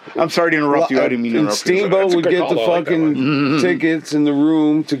I'm sorry to interrupt you. I didn't mean to and interrupt you. Steamboat That's a would good get call, the though. I like that fucking tickets in the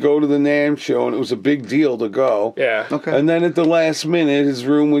room to go to the NAM show, and it was a big deal to go. yeah." Okay. And then at the last minute, his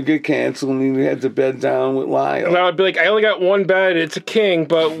room would get canceled, and he had to bed down with Lyle. Lyle would be like, "I only got one bed. It's a king,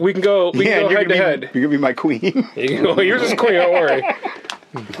 but we can go. We can go you're head to gonna head. be, you're gonna be my queen. You can go. Yours is queen. Don't worry."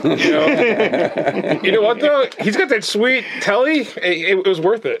 You know what though? He's got that sweet telly. It was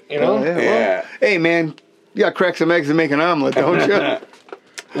worth it. You know. Yeah, well, Yeah. hey man, you gotta crack some eggs and make an omelet, don't you?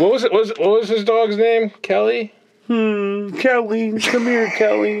 What was it? What was his dog's name? Kelly. Kelly, come here,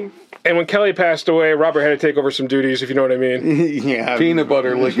 Kelly. And when Kelly passed away, Robert had to take over some duties, if you know what I mean. yeah. Peanut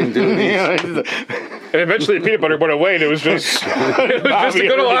butter licking duties. Yeah. And eventually the peanut butter went away, and it was just just a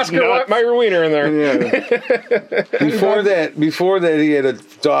good really Oscar nuts. Mayer Wiener in there. Yeah. Before that, he had a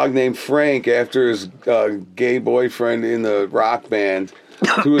dog named Frank after his gay boyfriend in the rock band,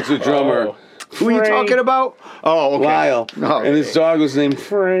 who was the drummer. Oh. Who are you talking about? Oh, okay. Lyle. Oh, and his dog was named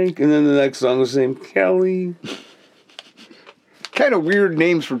Frank, and then the next song was named Kelly. Kind of weird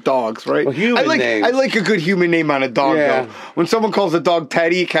names for dogs, right? Well, human names. I like a good human name on a dog, Yeah. though. When someone calls a dog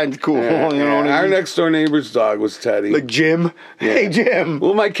Teddy, kind of cool. Yeah, you know what I Our mean? next door neighbor's dog was Teddy. Like Jim. Hey, Jim.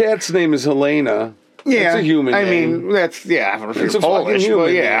 Well, my cat's name is Helena. Yeah, It's a human I name. mean, that's if It's you're a fucking Polish, human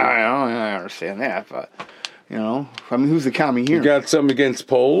but yeah, name. I understand that, but I mean, who's the commie here? You got something against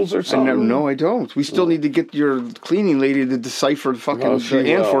Poles or something? No, I don't. We still need to get your cleaning lady to decipher the fucking Oh, she will.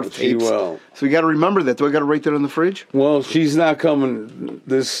 Anforth She tapes. will. So we got to remember that. Do I got to write that on the fridge? Well, she's not coming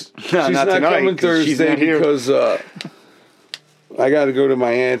this. She's not not tonight, coming 'cause she's Thursday not here. because I got to go to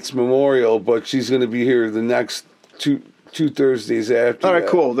my aunt's memorial, but she's going to be here the next two Thursdays after. All right, that.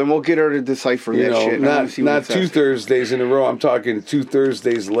 cool. Then we'll get her to decipher You that know, shit. I wanna not see what not it says. 2 Thursdays in a row. I'm talking 2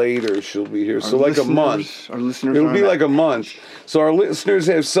 Thursdays later. She'll be here, so Our like a listeners- month. Our listeners, It'll are be not- like a month. So our listeners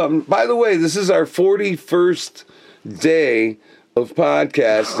have something. By the way, this is our 41st day of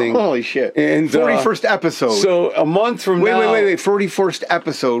podcasting. Holy shit! And 41st episode. So a month from wait, now. wait. 41st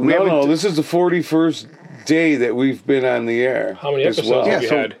episode. We No, haven't- no, this is the 41st day that we've been on the air. How many as episodes well. have Yeah. you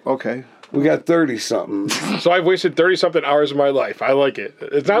So had? okay. We got 30 something. So I've wasted 30-something hours of my life. I like it.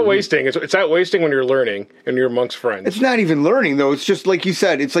 It's not wasting. It's not wasting when you're learning and you're amongst friends. It's not even learning though. It's just like you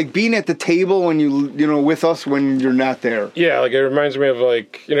said. It's like being at the table when you know with us when you're not there. Yeah, like it reminds me of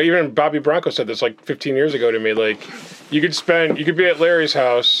like, you know, even Bobby Bronco said this like 15 years ago to me. Like, you could be at Larry's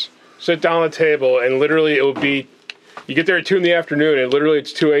house, sit down at the table, and literally it would be, you get there at 2 in the afternoon, and literally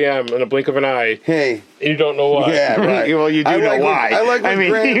it's 2 a.m. in a blink of an eye. Hey. And you don't know why. Yeah, right. Well, you do know why. I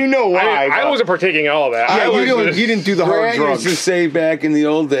mean, you know why. I wasn't partaking in all of that. You didn't do the hard Grant drugs. used to say back in the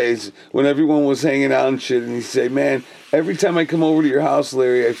old days when everyone was hanging out and shit, and he'd say, "Man, every time I come over to your house,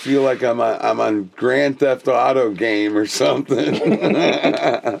 Larry, I feel like I'm on Grand Theft Auto game or something."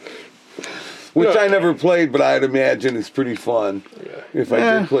 Which I never played, but I'd imagine it's pretty fun if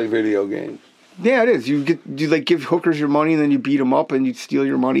I did play video games. Yeah, it is. You like give hookers your money and then you beat them up and you steal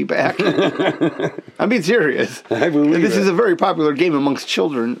your money back. I'm being serious. I believe this is a very popular game amongst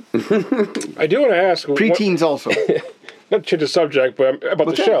children. I do want to ask preteens also. Not to change the subject, but about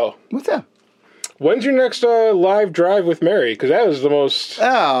the show. What's that? When's your next live drive with Mary? Because that was the most.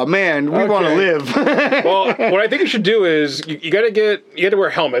 Oh man, we want to live. Well, what I think you should do is you got to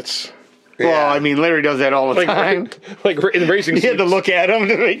wear helmets. Well, I mean, Larry does that all the time. Like in racing suits. He had to look at him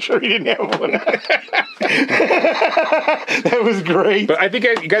to make sure he didn't have one. That was great. But I think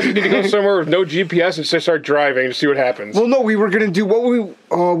you guys need to go somewhere with no GPS and just start driving to see what happens. Well, no, we were going to do, what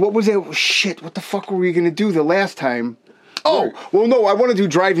was that? Shit, what the fuck were we going to do the last time? Oh, well, no, I want to do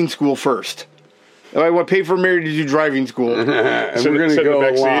driving school first. I want to pay for Mary to do driving school. And we're going to go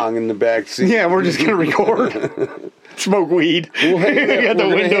along in the back seat. Yeah, we're just going to record. Smoke weed. We'll got the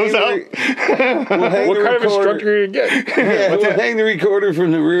windows out. What kind of instructor are you get? Yeah, we'll hang the recorder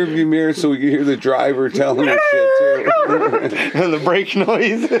from the rearview mirror so we can hear the driver telling us shit too. And the brake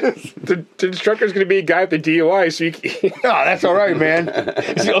noises. The instructor's going to be a guy at the DUI, so you. Oh, that's all right, man.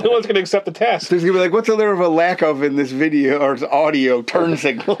 He's the only one's going to accept the task. There's going to be like, what's there of a lack of in this video or audio turn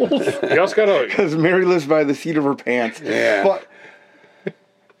signals? You also got to. Because Mary lives by the seat of her pants. Yeah. But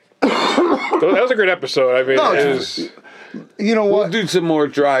that was a great episode. I mean, you know what? We'll do some more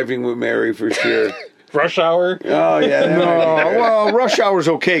driving with Mary for sure. Rush hour? Oh, yeah. Well, rush hour's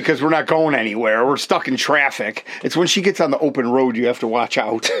okay because we're not going anywhere. We're stuck in traffic. It's when she gets on the open road you have to watch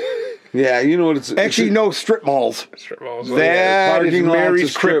out. Yeah, you know what it's... Actually, no, strip malls. Strip malls. That is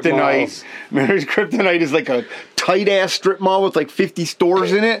Mary's strip kryptonite. malls. Mary's kryptonite is like a tight-ass strip mall with like 50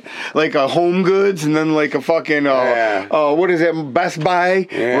 stores in it. Like a Home Goods and then like a fucking, what is it, Best Buy?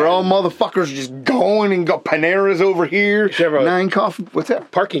 Yeah. Where all motherfuckers just going and got Panera's over here. Nine Coffee. What's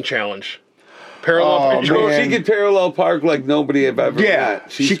that? Parking challenge. Parallel. She could parallel park like nobody have ever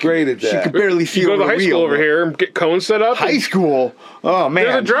met. She's great at that. She could barely feel the wheel. You go to high school over here and get cones set up. High school? Oh, man.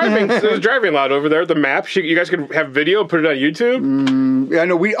 There's a driving lot over there. The map. You guys could have video, put it on YouTube. I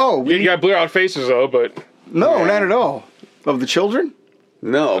know. You got blur out faces, though, but... No, not at all. Of the children?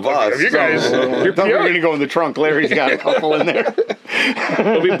 No, of us. You guys. You're probably going to go in the trunk. Larry's got a couple in there.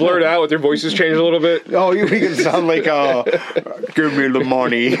 They'll be blurred out with their voices changed a little bit. Oh, you can sound like, give me the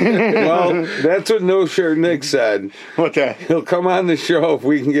money. Well, that's what No Shirt Nick said. What's that? He'll come on the show if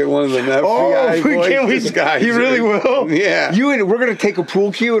we can get one of them FBI voices guys. He really will? Yeah. We're going to take a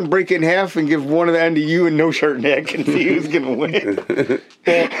pool cue and break it in half and give one of the end to you and No Shirt Nick and see who's going to win.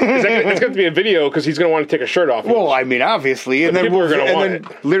 It's going to be a video because he's going to want to take a shirt off. Well, I mean, obviously. And then people are going to want it.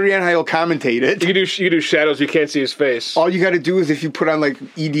 Larry and I will commentate it. You do shadows, you can't see his face. All you got to do is if you put on like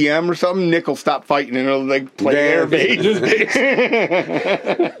EDM or something, Nick will stop fighting and it'll like play air bass. That's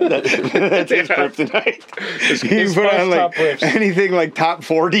his kryptonite. He put on like anything like top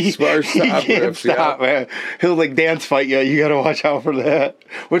 40. Sparse top riffs, stop, man. He'll like dance fight you. You got to watch out for that.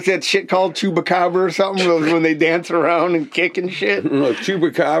 What's that shit called? Chupacabra or something? When they dance around and kick and shit. Look,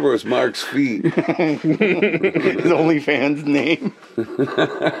 Chupacabra is Mark's feet. His OnlyFans name.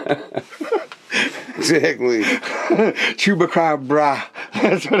 Exactly. Chupacabra.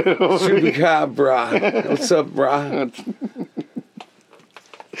 That's what it was. Chupacabra. What's up, brah?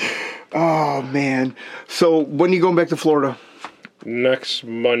 Oh, man. So, when are you going back to Florida? Next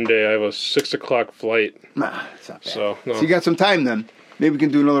Monday, I have a 6 o'clock flight. Nah, it's not bad. So you got some time then. Maybe we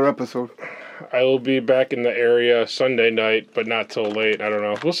can do another episode. I will be back in the area Sunday night, but not till late. I don't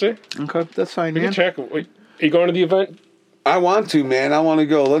know. We'll see. Okay, that's fine, We man. can check. Are you going to the event? I want to, man. I want to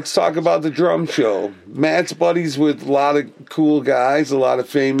go. Let's talk about the drum show. Matt's buddies with a lot of cool guys, a lot of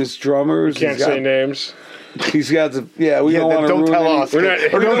famous drummers. Can't say names. He's got the we don't want to ruin tell any, us. Don't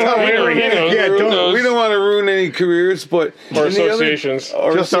tell Larry. Yeah, we don't want to ruin any careers, but or associations.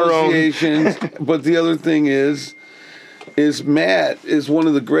 Just associations. But the other thing is Matt is one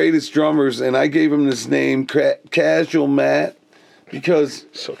of the greatest drummers, and I gave him this name, Casual Matt, because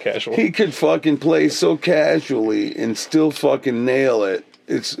So casual. he could fucking play so casually and still fucking nail it.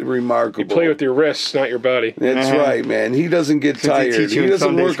 It's remarkable. Play with your wrists, not your body. That's right, man. He doesn't get they tired. teach you He in doesn't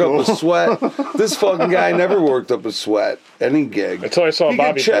Sunday work up school. a sweat. This fucking guy never worked up a sweat. Any gig. Until I saw He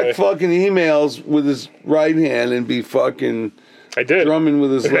Bobby could check play. fucking emails with his right hand and be fucking I did. drumming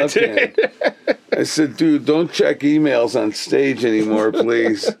with his I left hand. did. I said, dude, don't check emails on stage anymore,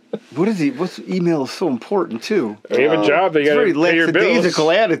 please. What is he? What's email is so important too? You have a job, they It's got very to pay your bills.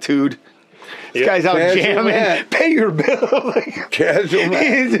 lackadaisical attitude. This Yeah. guy's out Casual jamming. man. Pay your bill. Casual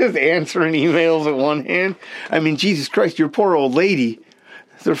man. He's just answering emails at one hand. I mean, Jesus Christ, your poor old lady.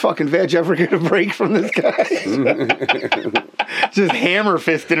 Is their fucking veg ever get a break from this guy? Just hammer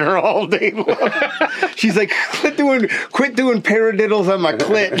fisting her all day long. She's like, quit doing paradiddles on my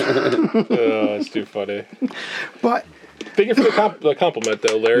clit. Oh, that's too funny. But Thank you for the compliment,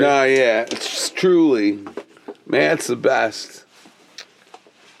 though, Larry. No, yeah. It's truly. Matt's the best.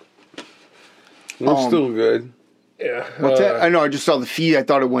 We're still good. Yeah. what's that? I know, I just saw the feed. I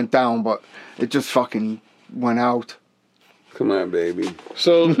thought it went down, but it just fucking went out. Come on, baby.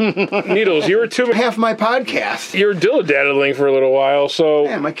 So, Needles, you were Half my podcast. you were dilly-daddling for a little while, so...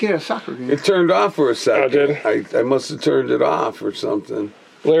 Yeah, my kid had a soccer game. It turned off for a second. did? I must have turned it off or something.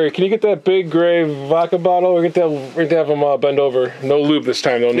 Larry, can you get that big gray vodka bottle? We're going to have him bend over. No lube this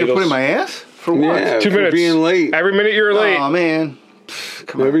time, though, You Needles. put it in my ass? For what? Yeah, 2 for minutes. being late. Every minute you're late. Oh, man. Pfft,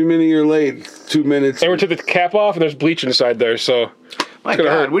 come on. Every minute you're late, 2 minutes. And we took the cap off, and there's bleach inside there, so... My gonna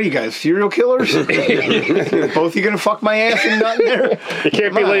God, hurt. what are you guys, serial killers? Both of you gonna fuck my ass and nothing there? You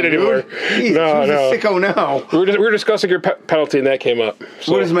can't be Come late on, anymore. dude. Jeez, No, who's no. a sicko now? We were discussing your penalty, and that came up.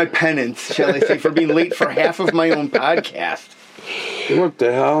 So. What is my penance, shall I say, for being late for half of my own podcast? What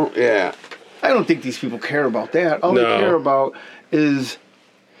the hell? Yeah. I don't think these people care about that. All they No. care about is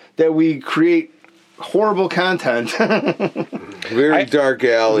that we create horrible content. Very dark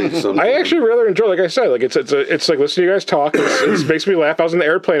alley. Sometimes. I actually rather enjoy, like I said, like it's like listening to you guys talk. It makes me laugh. I was in the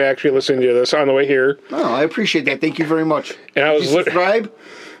airplane actually listening to this on the way here, Oh, I appreciate that. Thank you very much. and I Did was you subscribe?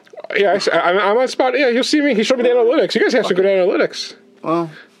 yeah, I'm on spot. Yeah, you'll see me. He showed me the analytics. You guys have some good analytics. Well,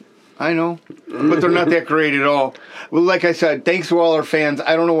 I know, but they're not that great at all. Well, like I said, thanks to all our fans.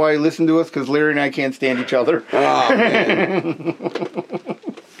 I don't know why you listen to us, because Larry and I can't stand each other. Oh, man.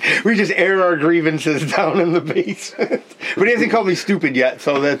 We just air our grievances down in the basement. But he hasn't called me stupid yet,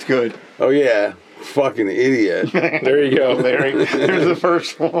 so that's good. Oh, yeah. Fucking idiot. There you go. Larry, there's the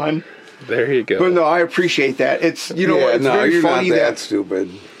first one. There you go. But no, I appreciate that. It's, you know Yeah, what, it's no, very you're funny not that that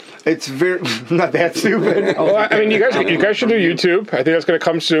stupid. it's very, not that stupid. Well, I mean, you guys should do YouTube. I think that's going to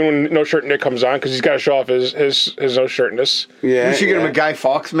come soon when No Shirt Nick comes on, because he's got to show off his no shirtness. Yeah. We should get him yeah. a Guy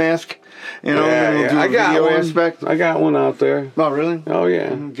Fawkes mask. You know, Yeah, and we'll yeah. do a I got video one. aspect. I got one out there. Oh, really? Oh,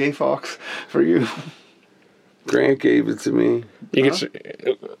 yeah. Gay Fox for you. Grant gave it to me. You get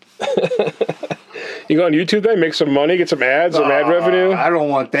you go on YouTube then, make some money, get some ads, some ad revenue. I don't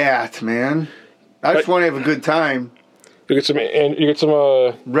want that, man. I just want to have a good time. You get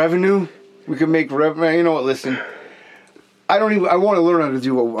some Revenue? We can make revenue. You know what? Listen, I want to learn how to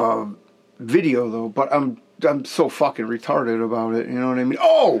do a video though, but I'm so fucking retarded about it. You know what I mean?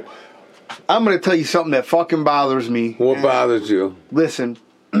 Oh, I'm gonna tell you something that fucking bothers me. What bothers you? Listen,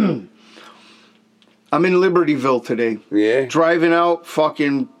 I'm in Libertyville today. Yeah. Driving out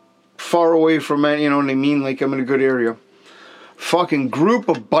fucking far away from it, you know what I mean? Like I'm in a good area. Fucking group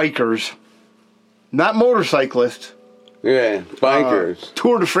of bikers, not motorcyclists, Yeah. Bikers.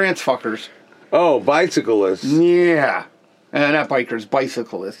 Tour de France fuckers. Oh, bicyclists. Yeah. Not bikers,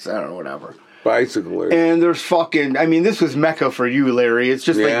 bicyclists, I don't know, whatever. Bicyclists. And there's fucking, I mean, this was Mecca for you, Larry. It's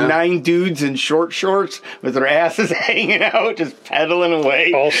just Yeah. like 9 dudes in short shorts with their asses hanging out, just pedaling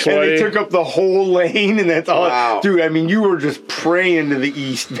away. All And sweaty. they took up the whole lane, and that's all. Wow. Dude, I mean, you were just praying to the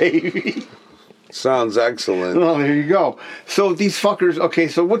east, baby. Sounds excellent. Well, there you go. So these fuckers, okay,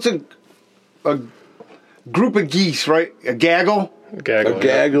 so what's a group of geese, right? A gaggle? gaggle. A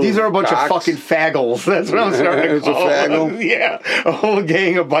gaggle. These are a bunch cocks. of fucking faggles. That's what I'm starting to It's a call them. faggle? Yeah, a whole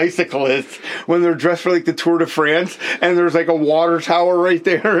gang of bicyclists when they're dressed for like the Tour de France, and there's like a water tower right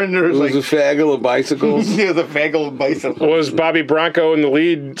there, and there's It was like a faggle of bicycles. there's a faggle of bicycles. Was Bobby Bronco in the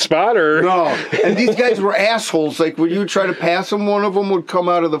lead spot, or No, and these guys were assholes. Like when you try to pass them, one of them would come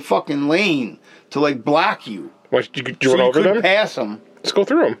out of the fucking lane to like block you. What, you So run you over couldn't them? pass them. Let's go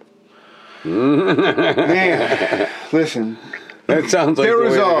through them. Man, listen. That sounds like There the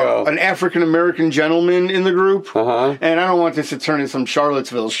was way to go. an African American gentleman in the group, Uh-huh. and I don't want this to turn into some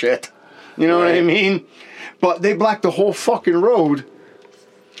Charlottesville shit. You know what I Right. mean? But they blocked the whole fucking road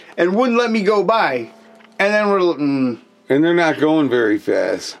and wouldn't let me go by. And then we're And they're not going very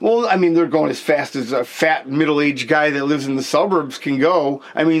fast. Well, I mean, they're going as fast as a fat middle-aged guy that lives in the suburbs can go.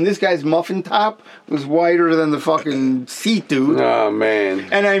 I mean, this guy's muffin top was wider than the fucking seat, dude. Oh, man.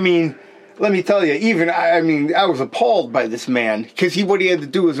 And I mean, let me tell you, I was appalled by this man because what he had to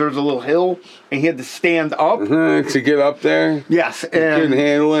do is there was a little hill and he had to stand up to get up there. Yes, Couldn't and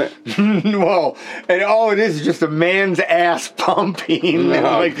handle it. well, and all it is just a man's ass pumping and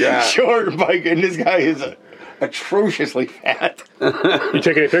like God. short bike, and this guy is atrociously fat. You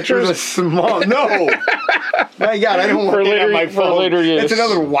taking any There's pictures? a small no. My God, I don't want For that later- on my for phone. later use. It's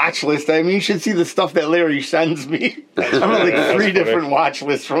another watch list. I mean, you should see the stuff that Larry sends me. I'm on like 3 different watch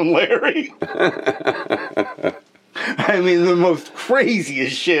lists from Larry. I mean, the most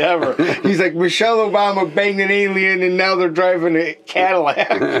craziest shit ever. He's like, Michelle Obama banged an alien and now they're driving a Cadillac.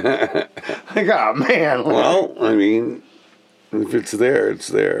 Like, oh, man. Well, I mean, if it's there, it's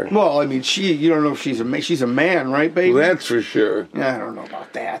there. Well, I mean, you don't know if she's a man, right, baby? Well, that's for sure. I don't know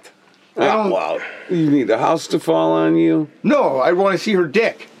about that. Well, you need a house to fall on you. No, I want to see her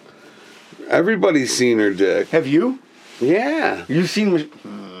dick. Everybody's seen her dick. Have you? Yeah. You've seen...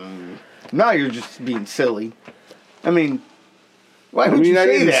 Now you're just being silly. I mean, why would you I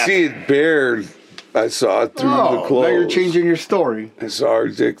say didn't that? see it bare. I saw it through the clothes. Now you're changing your story. I saw her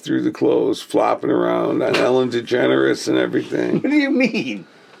dick through the clothes, flopping around on Ellen DeGeneres and everything. What do you mean?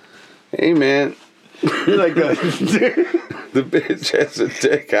 Hey, man, You're like the bitch has a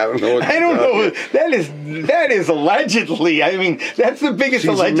dick. I don't know what to I don't tell know. you. That is allegedly. I mean, that's the biggest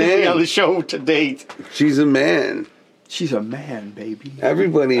She's a allegedly man. on the show to date. She's a man. She's a man, baby.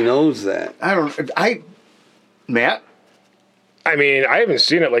 Everybody knows that. Matt? I mean, I haven't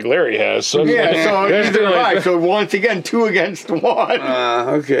seen it like Larry has. So Yeah, so that's neither have like- I. So once again, 2 against 1.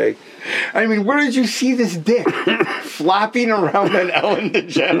 Okay. I mean, where did you see this dick? Flopping around on Ellen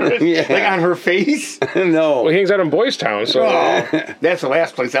DeGeneres? Yeah. Like on her face? No. Well, he hangs out in Boys Town, so Oh, that's the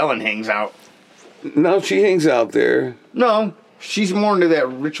last place Ellen hangs out. No, she hangs out there. No, she's more into that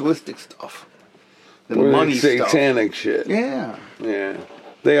ritualistic stuff. The Or money that stuff. satanic shit. Yeah. Yeah.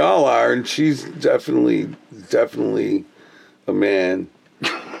 They all are, and she's definitely a man.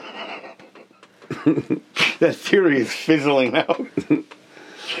 That theory is fizzling out.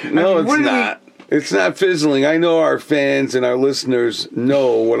 No, what it's do not. It's not fizzling. I know our fans and our listeners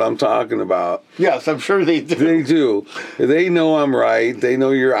know what I'm talking about. Yes, I'm sure they do. They do. They know I'm right. They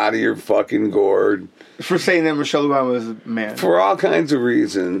know you're out of your fucking gourd. For saying that Michelle Obama is a man. For all kinds of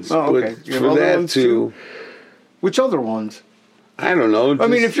reasons. Oh, okay. But You have for other that ones, too. too? Which other ones? I don't know. I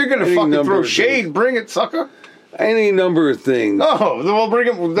mean, if you're going to fucking throw shade, things. bring it, sucker. Any number of things. Oh, then we'll bring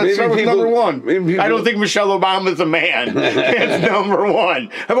it. Let's Maybe start with people- number 1. maybe people- I don't think Michelle Obama's a man. That's number 1.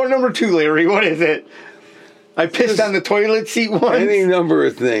 How about number 2, Larry? What is it? I pissed on the toilet seat once. Any number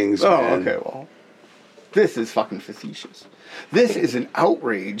of things. Oh, man. okay, well. This is fucking facetious. This is an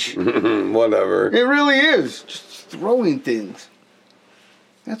outrage. Whatever. It really is. Just throwing things.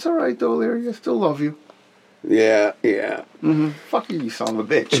 That's all right, though, Larry. I still love you. Yeah, yeah. Fuck you, you son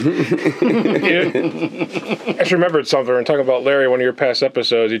of a bitch. I just remembered something. And talking about Larry, one of your past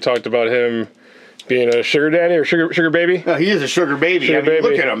episodes, you talked about him being a sugar daddy or sugar baby. He is a sugar baby. Sugar I mean, baby.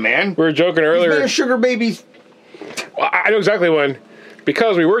 look at him, man. We were joking He's earlier. been a sugar baby. Well, I know exactly when.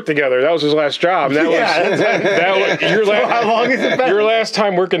 Because we worked together. That was his last job. And that Yeah, was that's right. How long has it been? Your last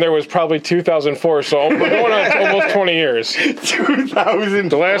time working there was probably 2004. So we're going on almost 20 years. 2000.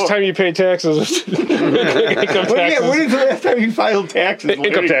 The last time you paid taxes, income taxes, When is the last time you filed taxes?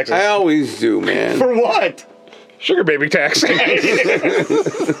 income Larry? taxes, I always do, man. For what? sugar baby tax. If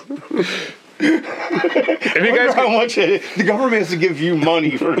you Wonder guys how much the government has to give you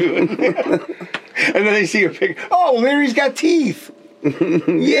money for doing that. And then they see a picture. Oh, Larry's got teeth.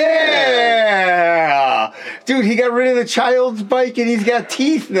 Yeah, dude, he got rid of the child's bike and he's got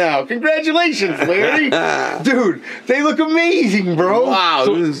teeth now. Congratulations, Larry. Dude, they look amazing, bro. Wow.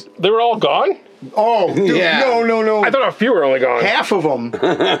 So, this is- they were all gone? Oh, dude, Yeah. no. I thought a few were only gone. Half of them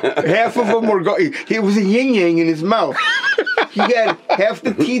were gone. It was a yin yang in his mouth. He had half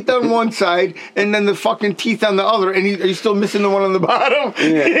the teeth on one side and then the fucking teeth on the other, and he's still missing the one on the bottom.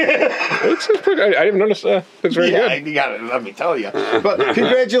 It's pretty, I didn't even notice that. It's very good. You gotta let me tell you. But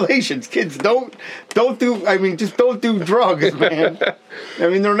congratulations, kids. Don't do. I mean, just don't do drugs, man. I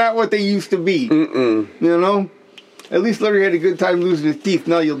mean, they're not what they used to be. You know. At least Larry had a good time losing his teeth.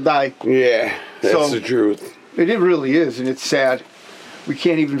 Now you'll die. Yeah, that's So- the truth. It really is, and it's sad. We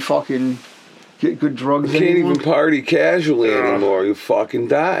can't even fucking get good drugs You can't anymore. even party casually anymore. You fucking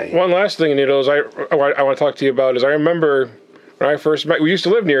die. One last thing, Needles, I want to talk to you about is I remember when I first met, we used to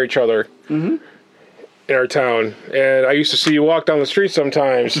live near each other in our town, and I used to see you walk down the street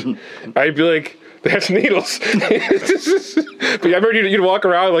sometimes. I'd be like, That's Needles. But yeah, I remember you'd walk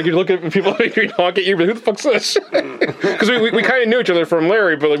around, like, you'd look at people, you'd honk at you, but who the fuck's this? Because we kind of knew each other from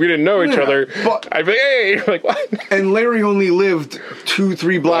Larry, but, like, we didn't know each other. But, I'd be like, hey, you're like, what? And Larry only lived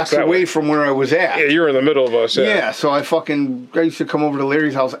 2-3 blocks that away way. from where I was at. Yeah, you were in the middle of us. Yeah, so I used to come over to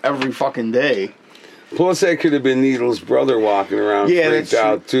Larry's house every fucking day. Plus, that could have been Needle's brother walking around Yeah, freaked that's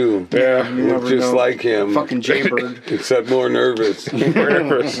out, too. Yeah. You never Just know. like him. Fucking Jaybird. Except more nervous. We're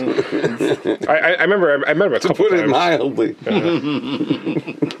nervous. I remember I met him a couple Put it times. mildly.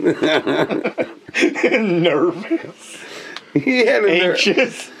 Nervous. He had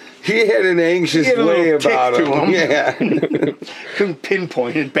Anxious. He had an anxious He had a way little tick about to him. him. Yeah. Couldn't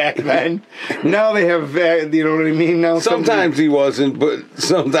pinpoint it back then. Now they have, you know what I mean? Now Sometimes he wasn't, but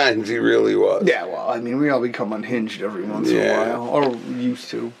sometimes he really was. Yeah, well, I mean, we all become unhinged every once in Yeah. a while, or used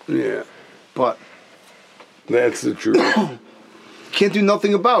to. Yeah. But That's the truth. can't do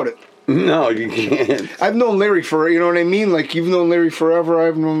nothing about it. No, you can't. I've known Larry for, you know what I mean? Like, you've known Larry forever.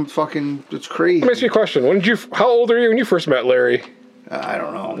 I've known fucking, it's crazy. Let me ask you a question. How old are you when you first met Larry? I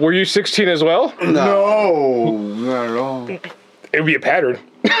don't know. Were you 16 as well? No, not at all. It would be a pattern.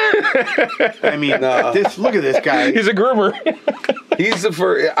 I mean, No. look at this guy. He's a groomer. He's the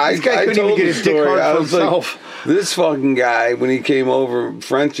first. I This guy couldn't told even get the his dick story. hard I for was himself. like, this fucking guy, when he came over,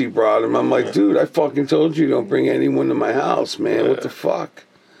 Frenchie brought him. I'm like, dude, I fucking told you don't bring anyone to my house, man. What the fuck?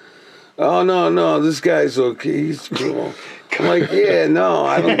 Oh, no, this guy's okay. He's cool. I'm like, yeah, no,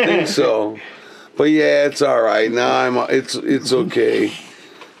 I don't think so. But yeah, it's all right. Now it's okay.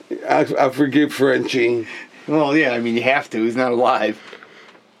 I forgive Frenchie. Well, yeah, I mean, you have to. He's not alive.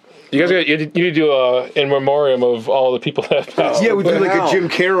 You guys you need to do a in memoriam of all the people that have passed. Yeah, we do but like how? a Jim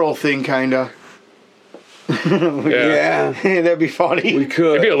Carroll thing, kind of. Yeah, That'd be funny. we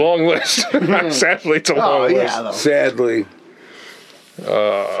could. It'd be a long list. Sadly, it's a long Oh, list. yeah, though. Sadly.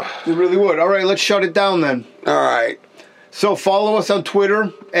 It really would. All right, let's shut it down then. All right. So follow us on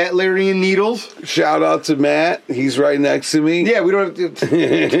Twitter at Larry and Needles. Shout out to Matt. He's right next to me. Yeah, we don't have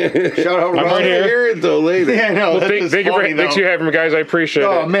to. Shout out, I'm Rob. right here. Hear it though later. Yeah, no, Well, that's thank you for thanks you having me, guys. I appreciate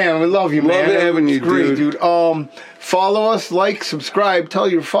Oh it. man, we love you, man. Love having you, It's great, dude. Follow us, like, subscribe, tell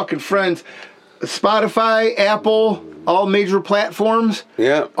your fucking friends. Spotify, Apple, all major platforms.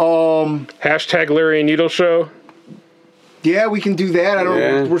 Yeah. Hashtag Larry and Needle Show. Yeah, we can do that. I don't.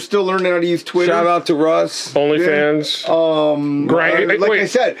 Yeah. We're still learning how to use Twitter. Shout out to Russ. OnlyFans. Grind. Like wait, I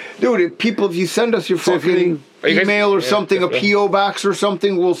said, dude, if you send us your Tiffany. fucking Are you guys- email or yeah, something, a yeah. PO box or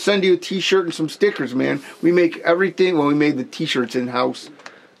something, we'll send you a T-shirt and some stickers, man. We make everything. Well, we made the T-shirts in house,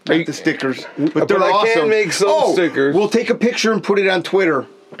 not you- the stickers, but they're I awesome. can make some stickers. We'll take a picture and put it on Twitter.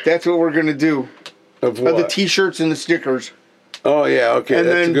 That's what we're gonna do. Of Of the what? T-shirts and the stickers. Oh yeah. Okay. And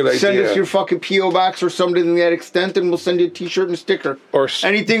That's a then good idea. send us your fucking PO box or something to that extent, and we'll send you a T-shirt and a sticker. Or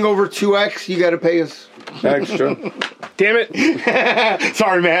Anything over 2x, you got to pay us. extra. damn it!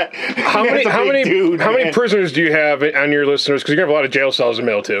 Sorry, Matt. How Matt's many a big dude, how many man. prisoners do you have on your listeners? Because you're gonna have a lot of jail cells in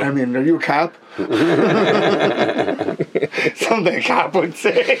mail too. I mean, are you a cop? Something a cop would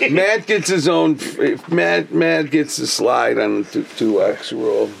say. Matt gets his own. Matt gets the slide on the 2X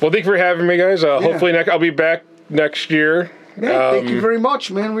rule. Well, thank you for having me, guys. Hopefully, I'll be back next year. Yeah, thank you very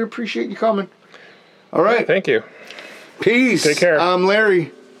much, man. We appreciate you coming. All right. Thank you. Peace. Take care. I'm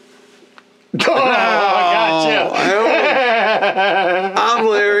Larry. Oh, I I'm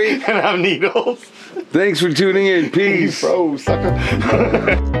Larry. gotcha. And I'm Needles. Thanks for tuning in. Peace. Bro,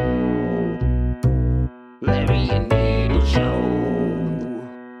 sucker.